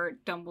for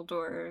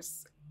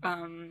Dumbledore's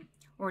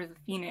or the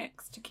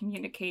Phoenix to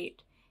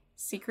communicate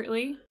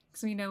secretly.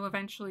 So we know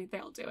eventually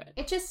they'll do it.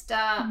 It just,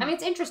 I mean,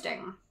 it's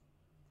interesting.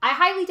 I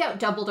highly doubt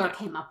Dumbledore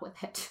came up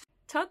with it.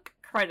 Took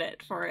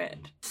credit for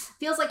it.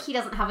 Feels like he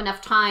doesn't have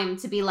enough time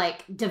to be,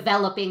 like,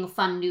 developing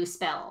fun new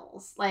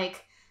spells.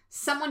 Like,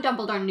 someone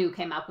Dumbledore knew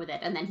came up with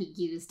it, and then he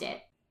used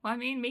it. Well, I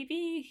mean,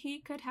 maybe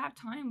he could have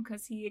time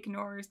because he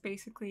ignores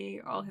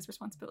basically all his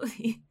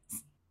responsibilities.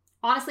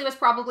 Honestly, it was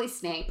probably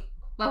Snape.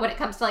 But when it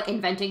comes to, like,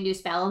 inventing new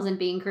spells and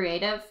being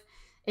creative,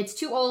 it's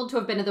too old to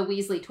have been a the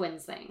Weasley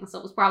twins thing, so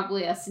it was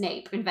probably a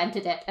Snape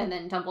invented it, and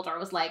then Dumbledore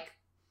was like,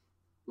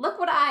 look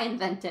what I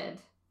invented.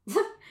 He's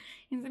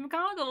like,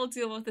 McGonagall will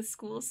deal with the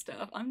school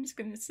stuff. I'm just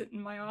going to sit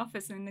in my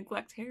office and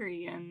neglect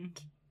Harry and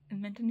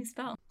invent a new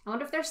spell. I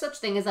wonder if there's such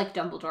thing as, like,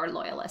 Dumbledore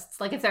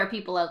loyalists. Like, if there are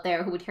people out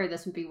there who would hear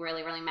this and be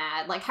really, really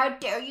mad. Like, how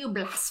dare you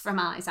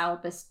blasphemize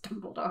Albus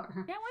Dumbledore?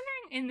 Yeah, I'm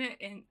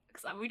wondering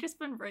because we've just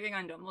been breaking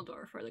on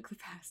Dumbledore for, like, the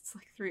past,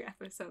 like, 3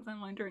 episodes.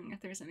 I'm wondering if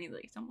there's any,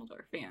 like,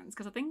 Dumbledore fans.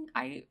 Because I think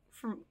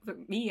for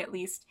me, at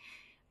least,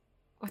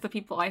 with the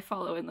people I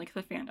follow in like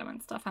the fandom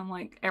and stuff, I'm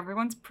like,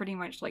 everyone's pretty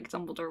much like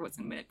Dumbledore was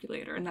a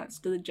manipulator, and that's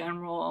the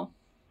general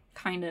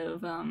kind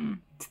of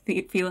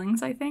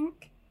feelings, I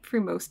think,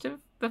 through most of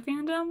the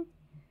fandom.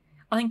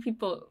 I think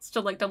people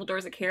still like Dumbledore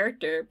as a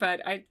character,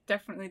 but I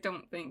definitely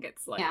don't think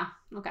it's like... Yeah,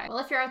 okay. Well,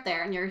 if you're out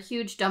there and you're a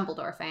huge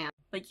Dumbledore fan...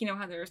 Like, you know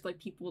how there's like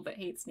people that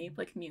hate Snape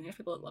like me, and there's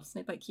people that love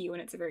Snape like you,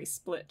 and it's a very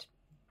split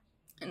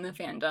in the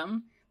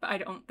fandom. But I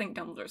don't think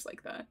Dumbledore's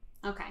like that.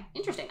 Okay,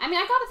 interesting. I mean,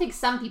 I gotta think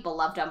some people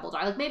love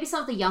Dumbledore. Like, maybe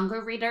some of the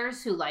younger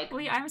readers who, like...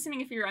 Well, yeah, I'm assuming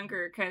if you're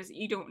younger, because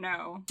you don't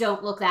know.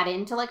 Don't look that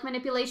into, like,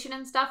 manipulation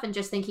and stuff and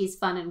just think he's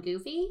fun and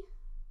goofy.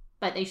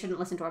 But they shouldn't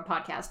listen to our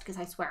podcast, because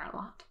I swear a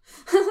lot.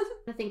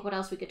 I think what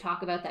else we could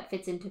talk about that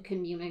fits into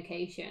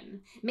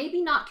communication.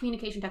 Maybe not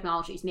communication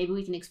technologies. Maybe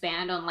we can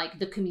expand on, like,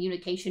 the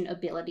communication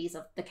abilities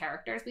of the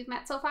characters we've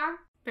met so far.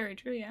 Very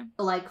true, yeah.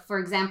 Like, for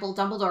example,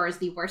 Dumbledore is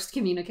the worst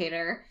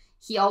communicator.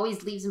 He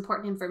always leaves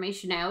important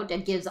information out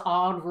and gives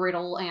odd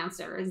riddle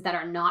answers that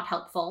are not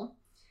helpful,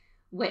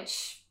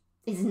 which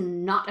is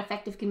not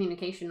effective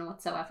communication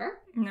whatsoever.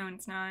 No,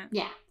 it's not.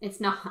 Yeah, it's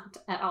not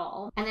at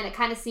all. And then it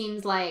kind of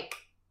seems like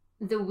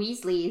the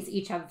Weasleys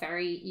each have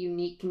very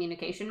unique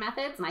communication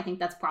methods, and I think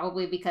that's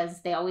probably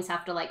because they always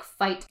have to, like,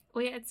 fight.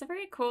 Well, yeah, it's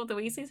very cool. The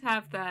Weasleys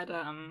have that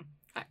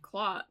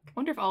clock. I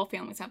wonder if all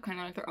families have kind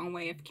of like their own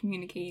way of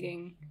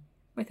communicating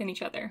within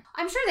each other.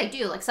 I'm sure they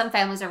do. Like, some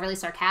families are really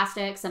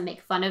sarcastic, some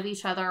make fun of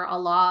each other a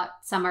lot,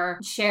 some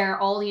share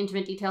all the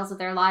intimate details of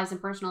their lives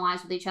and personal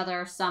lives with each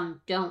other,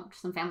 some don't.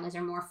 Some families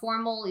are more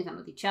formal, even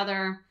with each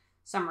other.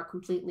 Some are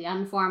completely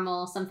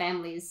informal. Some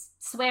families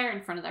swear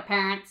in front of their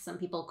parents. Some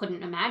people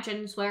couldn't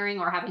imagine swearing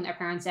or having their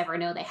parents ever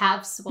know they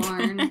have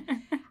sworn.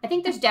 I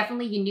think there's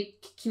definitely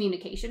unique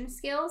communication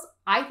skills.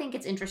 I think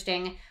it's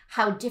interesting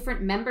how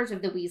different members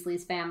of the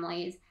Weasleys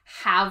families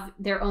have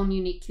their own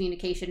unique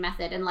communication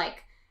method, and,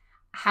 like,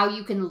 how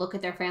you can look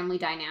at their family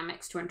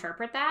dynamics to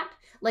interpret that.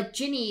 Like,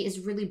 Ginny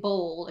is really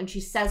bold, and she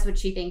says what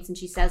she thinks, and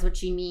she says what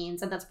she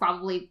means, and that's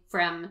probably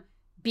from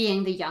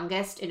being the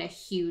youngest in a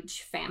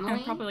huge family.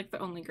 And probably, like, the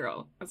only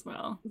girl as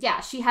well.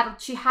 Yeah, she had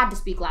to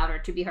speak louder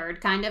to be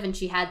heard, kind of, and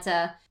she had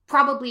to...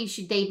 Probably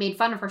they made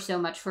fun of her so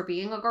much for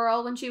being a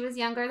girl when she was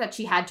younger that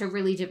she had to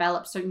really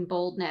develop certain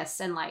boldness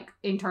and, like,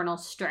 internal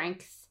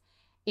strength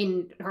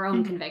in her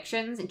own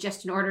convictions,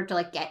 just in order to,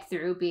 like, get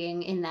through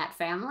being in that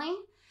family.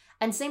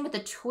 And same with the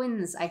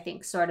twins, I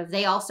think, sort of.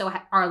 They also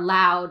are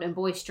loud and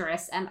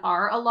boisterous and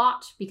are a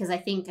lot, because I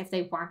think if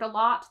they weren't a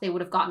lot, they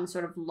would have gotten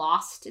sort of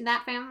lost in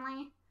that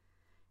family.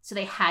 So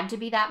they had to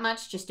be that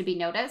much just to be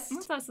noticed.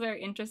 It's also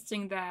very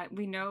interesting that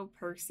we know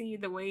Percy,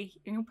 the way,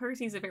 you know,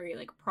 Percy's a very,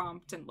 like,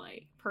 prompt and,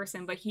 like,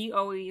 person, but he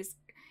always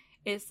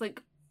is,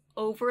 like,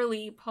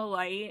 overly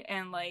polite,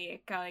 and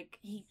like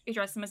he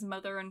addresses him as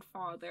mother and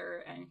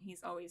father, and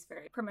he's always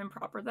very prim and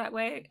proper that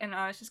way. And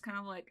I was just kind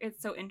of like,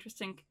 it's so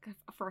interesting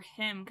for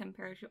him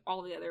compared to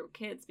all the other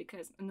kids,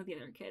 because none of the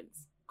other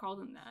kids call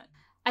him that.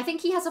 I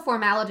think he has a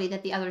formality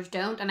that the others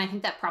don't, and I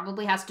think that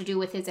probably has to do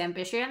with his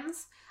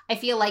ambitions. I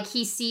feel like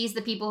he sees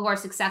the people who are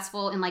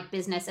successful in, like,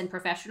 business and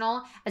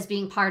professional as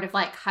being part of,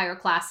 like, higher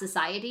class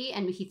society,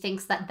 and he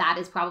thinks that that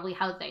is probably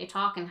how they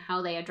talk and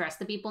how they address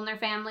the people in their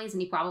families,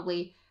 and he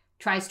probably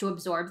tries to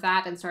absorb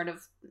that and sort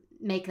of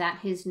make that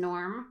his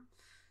norm.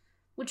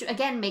 Which,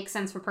 again, makes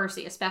sense for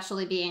Percy,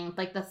 especially being,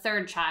 like, the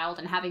third child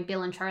and having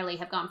Bill and Charlie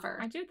have gone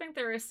first. I do think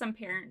there is some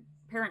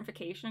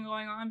parentification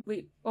going on.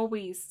 We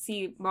always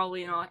see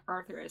Molly and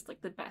Arthur as,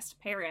 like, the best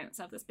parents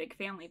of this big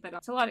family, but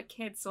it's a lot of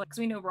kids. So, like, 'cause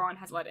we know Ron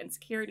has a lot of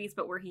insecurities,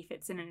 but where he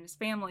fits in his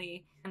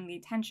family and the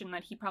attention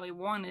that he probably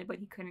wanted, but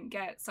he couldn't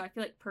get. So I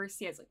feel like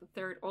Percy, as, like, the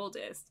third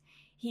oldest,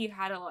 he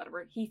had a lot of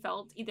he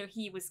felt either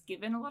he was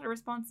given a lot of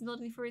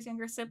responsibility for his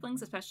younger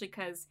siblings, especially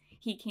because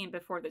he came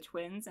before the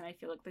twins, and I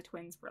feel like the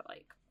twins were,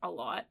 like, a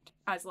lot,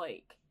 as,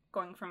 like,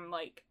 going from,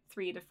 like,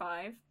 3 to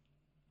 5.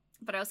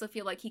 But I also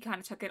feel like he kind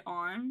of took it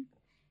on,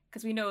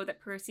 because we know that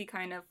Percy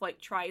kind of,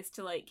 like, tries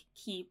to, like,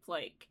 keep,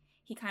 like,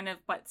 he kind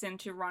of butts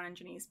into Ron and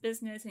Ginny's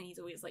business, and he's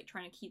always, like,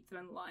 trying to keep them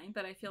in line.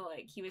 But I feel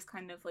like he was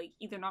kind of, like,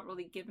 either not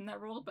really given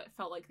that role, but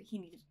felt like he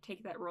needed to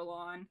take that role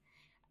on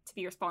to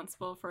be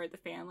responsible for the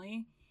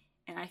family.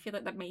 And I feel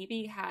like that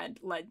maybe had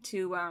led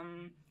to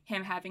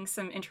him having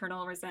some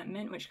internal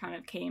resentment, which kind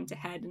of came to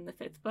head in the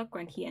 5th book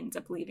when he ends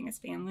up leaving his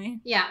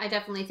family. Yeah, I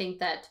definitely think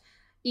that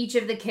each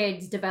of the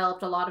kids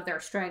developed a lot of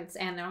their strengths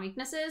and their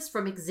weaknesses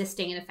from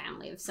existing in a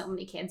family of so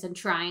many kids and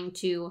trying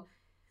to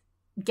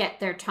get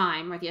their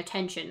time or the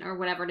attention or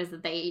whatever it is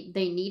that they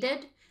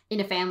needed in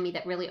a family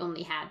that really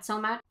only had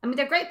so much. I mean,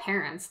 they're great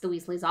parents, the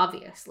Weasleys,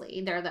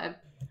 obviously. They're the...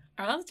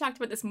 I'll have to talk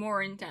about this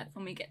more in depth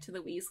when we get to the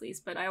Weasleys,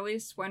 but I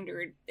always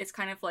wondered, it's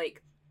kind of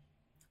like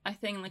a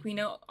thing, like, we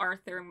know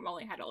Arthur and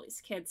Molly had all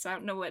these kids, so I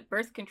don't know what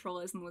birth control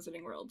is in the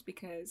Wizarding World,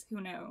 because who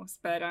knows,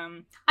 but I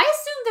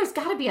assume there's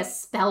gotta be a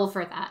spell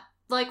for that.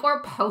 Like, or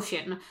a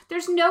potion.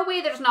 There's no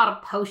way there's not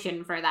a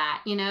potion for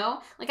that, you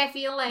know? Like, I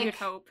feel like... You'd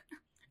hope.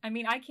 I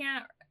mean, I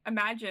can't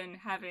imagine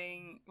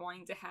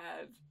wanting to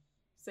have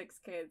 6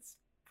 kids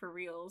for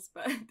reals,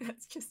 but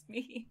that's just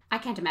me. I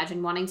can't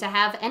imagine wanting to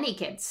have any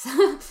kids.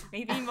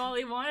 Maybe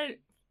Molly wanted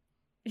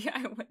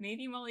Yeah,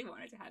 maybe Molly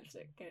wanted to have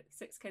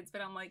 6 kids,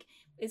 but I'm like,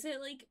 is it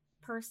like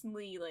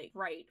personally like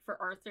right for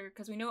Arthur?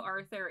 Because we know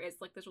Arthur is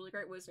like this really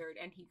great wizard,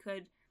 and he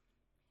could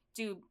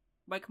do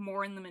like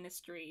more in the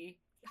ministry,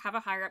 have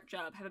a higher up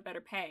job, have a better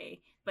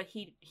pay, but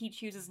he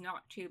chooses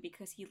not to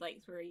because he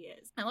likes where he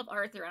is. I love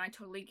Arthur, and I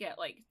totally get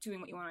like doing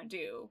what you want to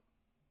do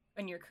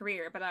in your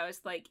career, but I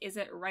was like, is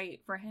it right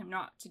for him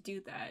not to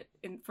do that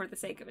for the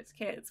sake of his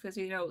kids? Because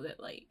we know that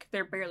like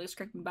they're barely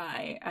scraping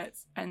by at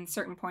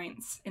certain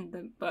points in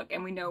the book,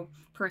 and we know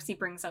Percy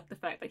brings up the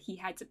fact that he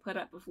had to put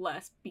up with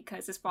less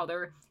because his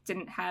father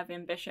didn't have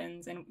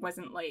ambitions and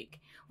wasn't like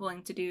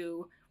willing to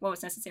do what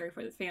was necessary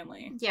for the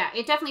family. Yeah,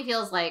 it definitely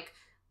feels like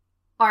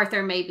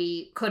Arthur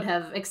maybe could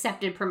have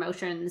accepted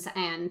promotions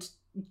and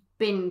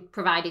been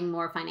providing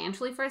more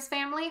financially for his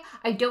family.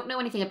 I don't know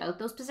anything about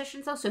those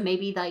positions though, so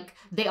maybe like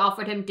they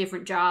offered him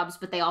different jobs,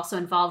 but they also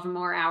involved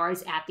more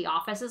hours at the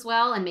office as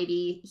well, and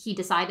maybe he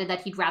decided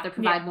that he'd rather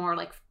provide more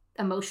like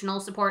emotional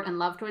support and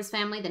love to his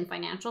family than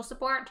financial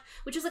support,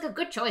 which is like a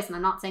good choice. And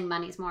I'm not saying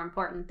money's more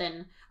important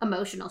than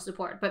emotional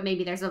support, but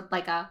maybe there's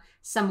a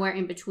somewhere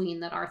in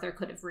between that Arthur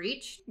could have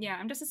reached. Yeah,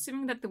 I'm just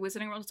assuming that the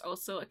Wizarding World is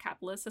also a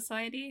capitalist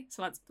society,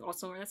 so that's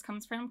also where this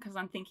comes from, because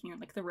I'm thinking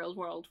of like the real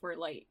world where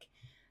like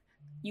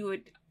you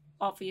would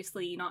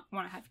obviously not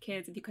want to have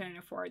kids if you couldn't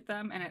afford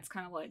them, and it's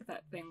kind of like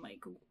that thing,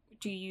 like,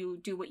 do you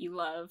do what you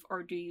love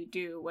or do you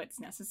do what's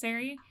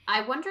necessary?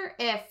 I wonder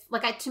if,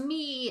 like, to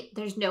me,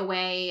 there's no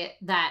way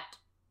that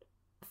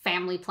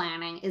family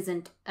planning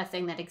isn't a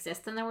thing that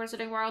exists in the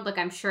Wizarding World. Like,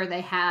 I'm sure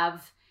they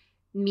have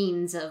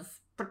means of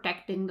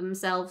protecting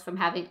themselves from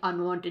having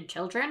unwanted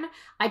children.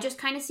 I just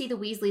kind of see the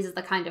Weasleys as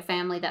the kind of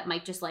family that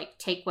might just like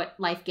take what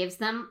life gives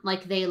them.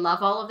 Like, they love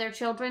all of their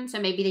children, so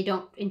maybe they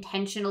don't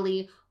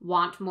intentionally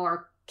want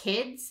more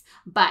kids,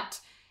 but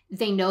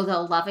they know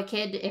they'll love a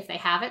kid if they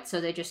have it, so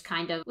they just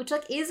kind of, which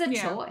like is a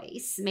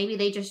choice. Maybe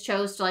they just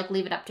chose to like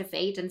leave it up to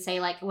fate and say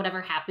like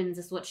whatever happens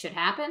is what should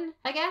happen,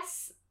 I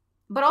guess.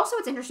 But also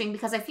it's interesting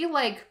because I feel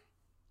like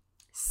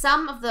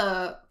some of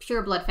the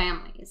pureblood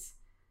families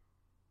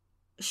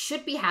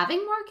should be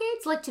having more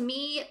kids. Like, to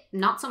me,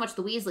 not so much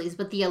the Weasleys,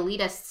 but the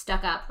elitist,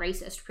 stuck-up,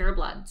 racist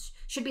purebloods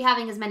should be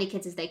having as many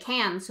kids as they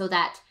can so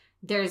that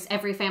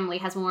every family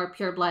has more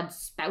pureblood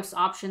spouse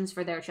options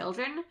for their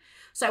children.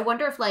 So I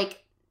wonder if,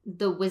 like,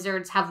 the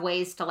wizards have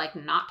ways to, like,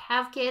 not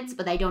have kids,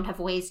 but they don't have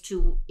ways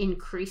to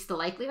increase the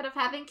likelihood of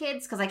having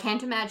kids, because I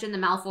can't imagine the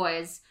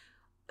Malfoys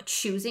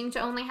choosing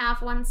to only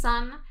have one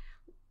son,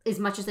 as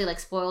much as they, like,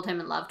 spoiled him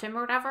and loved him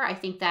or whatever. I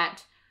think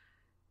that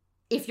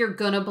if you're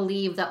gonna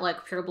believe that,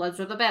 like, purebloods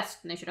are the best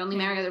and they should only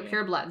marry other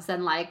purebloods,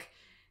 then, like,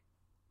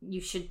 you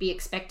should be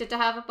expected to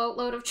have a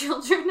boatload of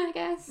children, I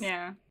guess.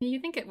 Yeah. You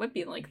think it would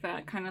be like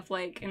that, kind of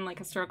like in, like,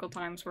 historical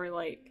times where,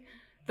 like,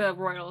 the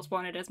royals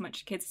wanted as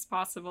much kids as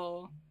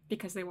possible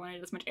because they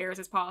wanted as much heirs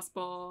as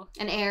possible.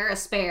 An heir, a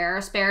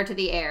spare to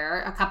the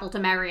heir, a couple to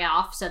marry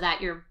off so that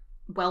your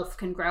wealth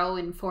can grow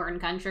in foreign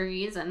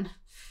countries, and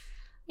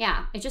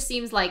yeah, it just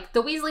seems like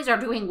the Weasleys are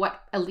doing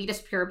what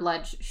elitist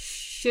purebloods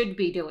should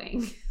be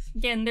doing.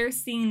 Yeah, and they're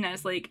seen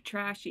as, like,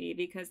 trashy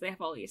because they have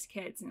all these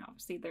kids, and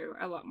obviously they're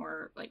a lot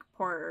more, like,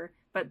 poorer.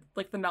 But,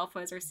 like, the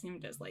Malfoys are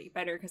seen as, like,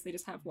 better because they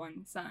just have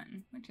one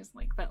son, which is,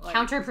 like, that, like,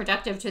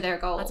 counterproductive to their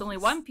goals. That's only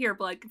one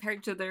pureblood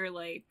compared to their,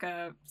 like,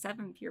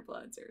 7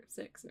 purebloods, or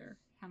 6, or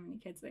how many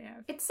kids they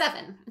have. It's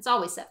 7. It's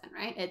always 7,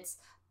 right? It's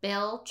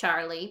Bill,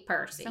 Charlie,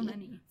 Percy, so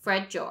many.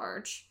 Fred,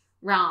 George,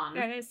 Ron.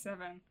 Yeah, it is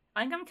 7.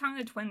 I think I'm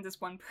counting the twins as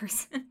one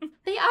person.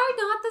 They are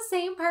not the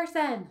same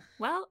person.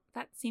 Well,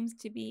 that seems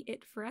to be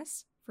it for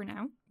us. For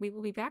now, we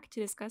will be back to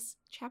discuss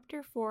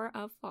Chapter 4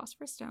 of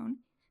Philosopher's Stone,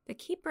 The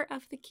Keeper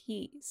of the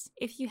Keys.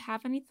 If you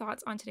have any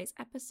thoughts on today's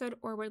episode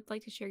or would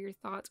like to share your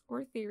thoughts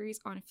or theories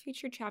on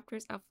future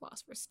chapters of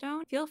Philosopher's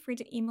Stone, feel free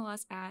to email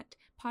us at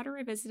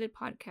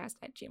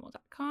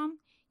potterrevisitedpodcast@gmail.com.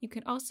 You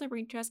can also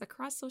reach us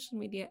across social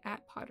media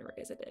at Potter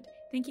Revisited.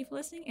 Thank you for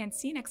listening and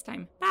see you next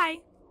time. Bye!